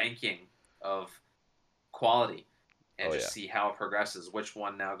a ranking of quality, and Oh just yeah. see how it progresses. Which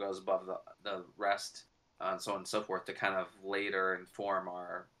one now goes above the rest, and so on and so forth, to kind of later inform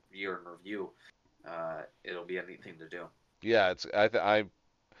our year in review. It'll be a neat thing to do. Yeah,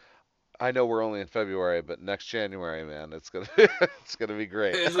 I know we're only in February, but next January, man, it's gonna it's gonna be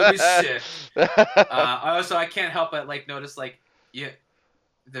great. It's gonna be sick. I can't help but like notice like you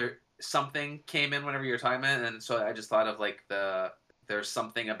there something came in whenever you were talking about it, and so I just thought of like there's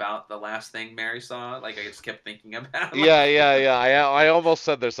something about the last thing Mary saw. Like I just kept thinking about like Yeah, yeah, yeah. I almost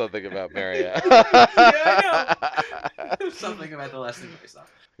said there's something about Maria. yeah, I know. There's something about the last thing Mary saw.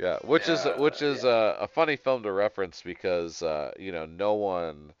 Yeah, which is Yeah. a funny film to reference because no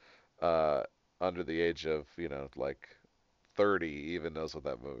one uh, under the age of like 30 even knows what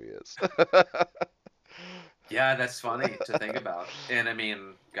that movie is. Yeah, that's funny to think about. And I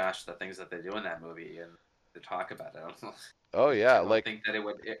mean, gosh, the things that they do in that movie and to talk about it, Oh I yeah, don't like think that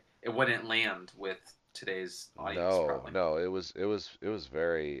it wouldn't land with today's audience no, probably. no, it was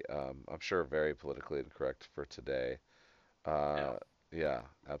very I'm sure very politically incorrect for today. Yeah, Uh, yeah,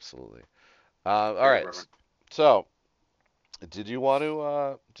 absolutely. All very right, reverent. so did you want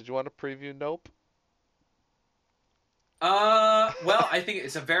to preview Nope? Well, I think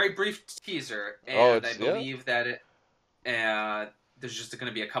it's a very brief teaser, Oh, and I it's yeah. believe that there's just going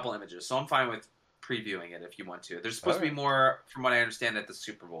to be a couple images, so I'm fine with previewing it if you want to. There's All supposed to be right. more, from what I understand, at the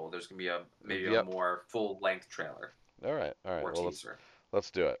Super Bowl. There's going to be maybe a Yep. more full length trailer All right. All right. or Well, teaser. let's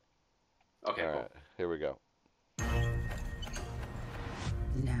do it. All Okay, right. cool. Here we go.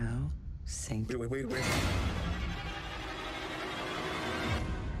 Now, sing. Wait.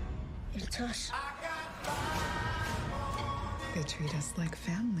 It's us. They treat us like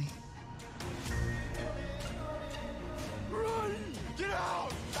family. Run! Get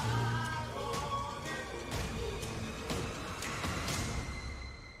out!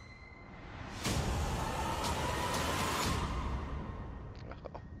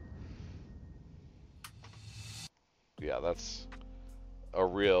 Yeah, that's a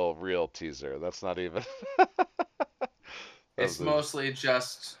real teaser. That's not even. That It's was a, mostly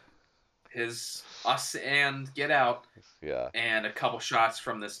just his us and Get Out yeah, and a couple shots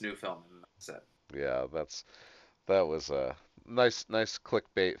from this new film, and that's it. yeah. That was a nice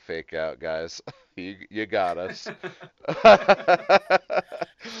clickbait fake out, guys. You got us.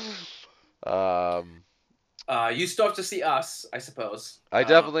 um, You still have to see Us, I suppose. I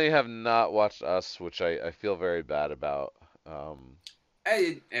definitely have not watched Us, which I feel very bad about.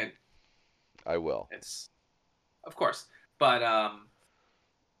 And I will. it's of course, but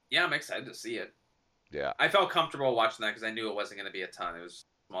yeah, I'm excited to see it. Yeah. I felt comfortable watching that because I knew it wasn't going to be a ton. It was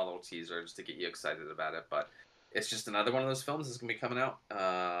a small little teaser just to get you excited about it. But it's just another one of those films that's going to be coming out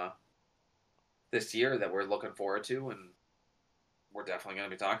this year that we're looking forward to, and we're definitely going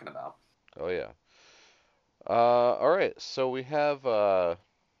to be talking about. Oh yeah. All right. So we have I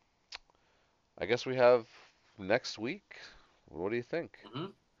guess we have next week. What do you think? Hmm.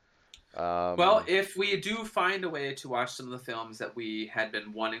 Well, Um, if we do find a way to watch some of the films that we had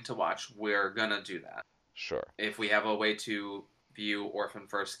been wanting to watch, we're gonna do that. sure. If we have a way to view Orphan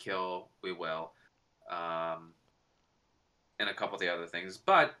First Kill, we will, um, and a couple of the other things.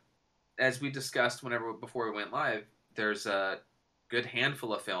 But as we discussed whenever before we went live, there's a good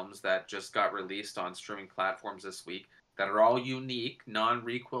handful of films that just got released on streaming platforms this week that are all unique,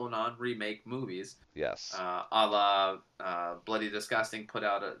 non-requel, non-remake movies. Yes. A la Bloody Disgusting put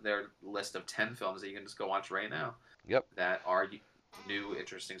out their list of 10 films that you can just go watch right now Yep. that are new,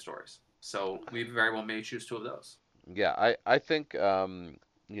 interesting stories. So we very well may choose two of those. Yeah. I think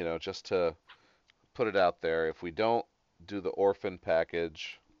just to put it out there, if we don't do the orphan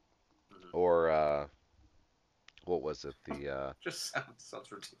package Hmm. or what was it? The Just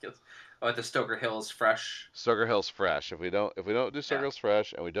sounds ridiculous. Oh, the Stoker Hills Fresh. Sugar Hills Fresh. If we don't do Sugar Yeah. Hills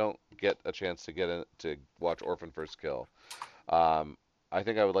Fresh and we don't get a chance to watch Orphan First Kill, um, I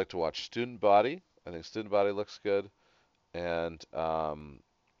think I would like to watch Student Body I think Student Body looks good, and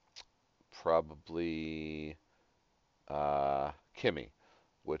probably Kimmy,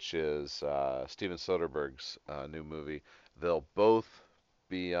 which is Steven Soderbergh's new movie. They'll both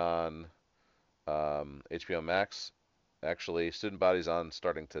be on HBO Max. Actually, Student Body's on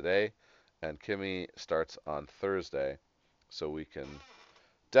starting today, and Kimmy starts on Thursday. So we can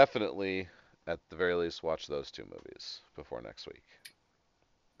definitely, at the very least, watch those two movies before next week.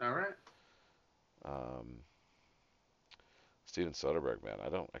 All right. Um, Steven Soderbergh, man, I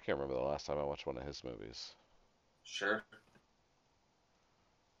can't remember the last time I watched one of his movies. Sure.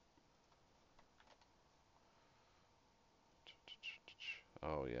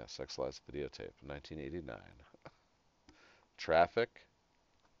 Oh yeah, Sex Lies Videotape, 1989. Traffic,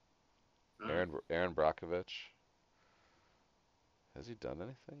 Mm. Aaron Brockovich. Has he done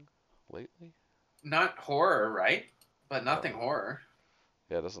anything lately? Not horror, right? But nothing Oh, horror.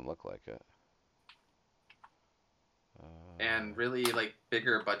 yeah, it doesn't look like it. And really, like,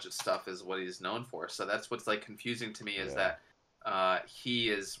 bigger budget stuff is what he's known for. So that's what's like confusing to me is Yeah. that he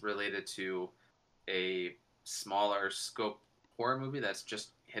is related to a smaller scope horror movie that's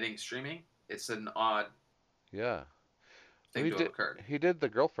just hitting streaming. It's an odd Yeah. thing to have occurred. He did The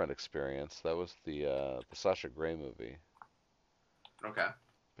Girlfriend Experience. That was the Sasha Grey movie. Okay.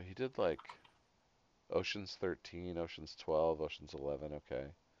 But he did like Ocean's 13, Ocean's 12, Ocean's 11.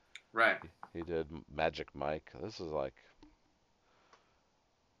 Okay. Right. He did Magic Mike. This is like,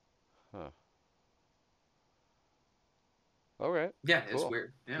 huh. All right. Yeah, it's Cool.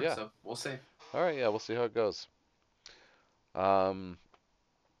 weird. Yeah, Yeah. so we'll see. All right. Yeah, we'll see how it goes.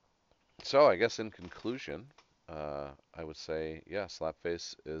 So I guess in conclusion, I would say, yeah,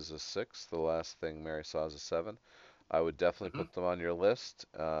 Slapface is a 6. The Last Thing Mary Saw is a 7. I would definitely Hmm. put them on your list.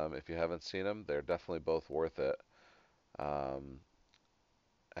 If you haven't seen them, they're definitely both worth it. Um,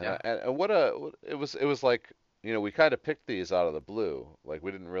 Yeah. and what a it was like, we kind of picked these out of the blue. Like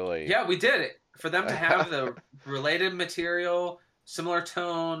we didn't really. Yeah, we did it. For them to have the related material, similar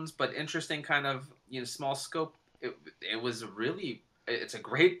tones, but interesting kind of, small scope, it was really, it's a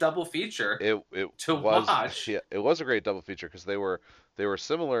great double feature It to was watch. yeah, it was a great double feature because they were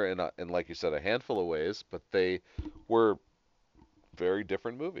similar in like you said a handful of ways, but they were very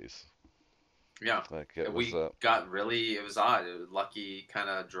different movies. Yeah. Like it was We got really, it was odd. It was a lucky kind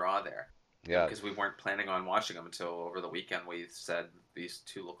of draw there. yeah, Because we weren't planning on watching them until over the weekend. We said these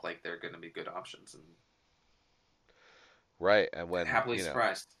two look like they're going to be good options, and right. And when happily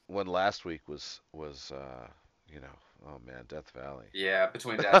surprised. when last week was oh man, Death Valley. Yeah,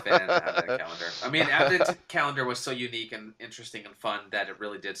 between Death Van and Advent Calendar. I mean, Advent Calendar was so unique and interesting and fun that it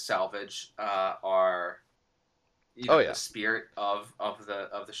really did salvage our, Oh yeah, the spirit of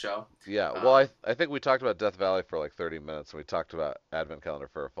the show. yeah. Well, Um, I think we talked about Death Valley for like 30 minutes, and we talked about Advent Calendar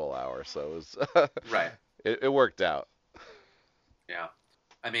for a full hour, so it was right. it worked out. Yeah.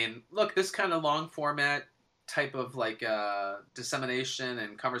 I mean, look, this kind of long format type of like dissemination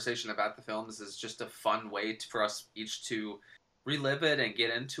and conversation about the films is just a fun way for us each to relive it and get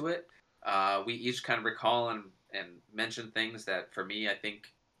into it. We each kind of recall and mention things that for me I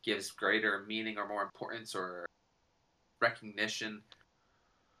think gives greater meaning or more importance or recognition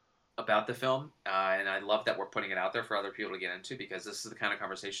about the film. And I love that we're putting it out there for other people to get into because this is the kind of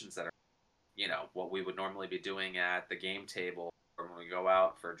conversations that are, what we would normally be doing at the game table or when we go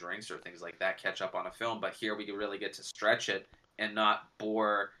out for drinks or things like that, catch up on a film. But here we really get to stretch it and not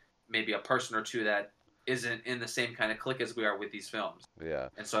bore maybe a person or two that isn't in the same kind of clique as we are with these films. Yeah.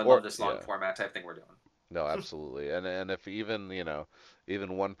 And so I Or love this long yeah. format type thing we're doing. No, absolutely. And if even,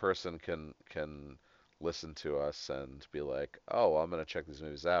 even one person can listen to us and be like, "Oh, well, I'm going to check these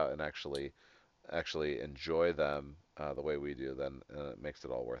movies out," and actually enjoy them the way we do, then it makes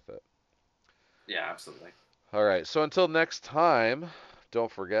it all worth it. Yeah, absolutely. All right. So until next time,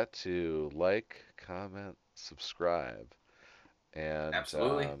 don't forget to like, comment, subscribe. And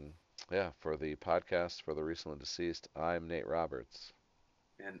Absolutely. yeah, for the podcast for the recently deceased, I'm Nate Roberts,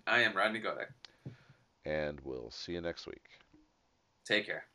 And I am Rodney Godek. and we'll see you next week. Take care.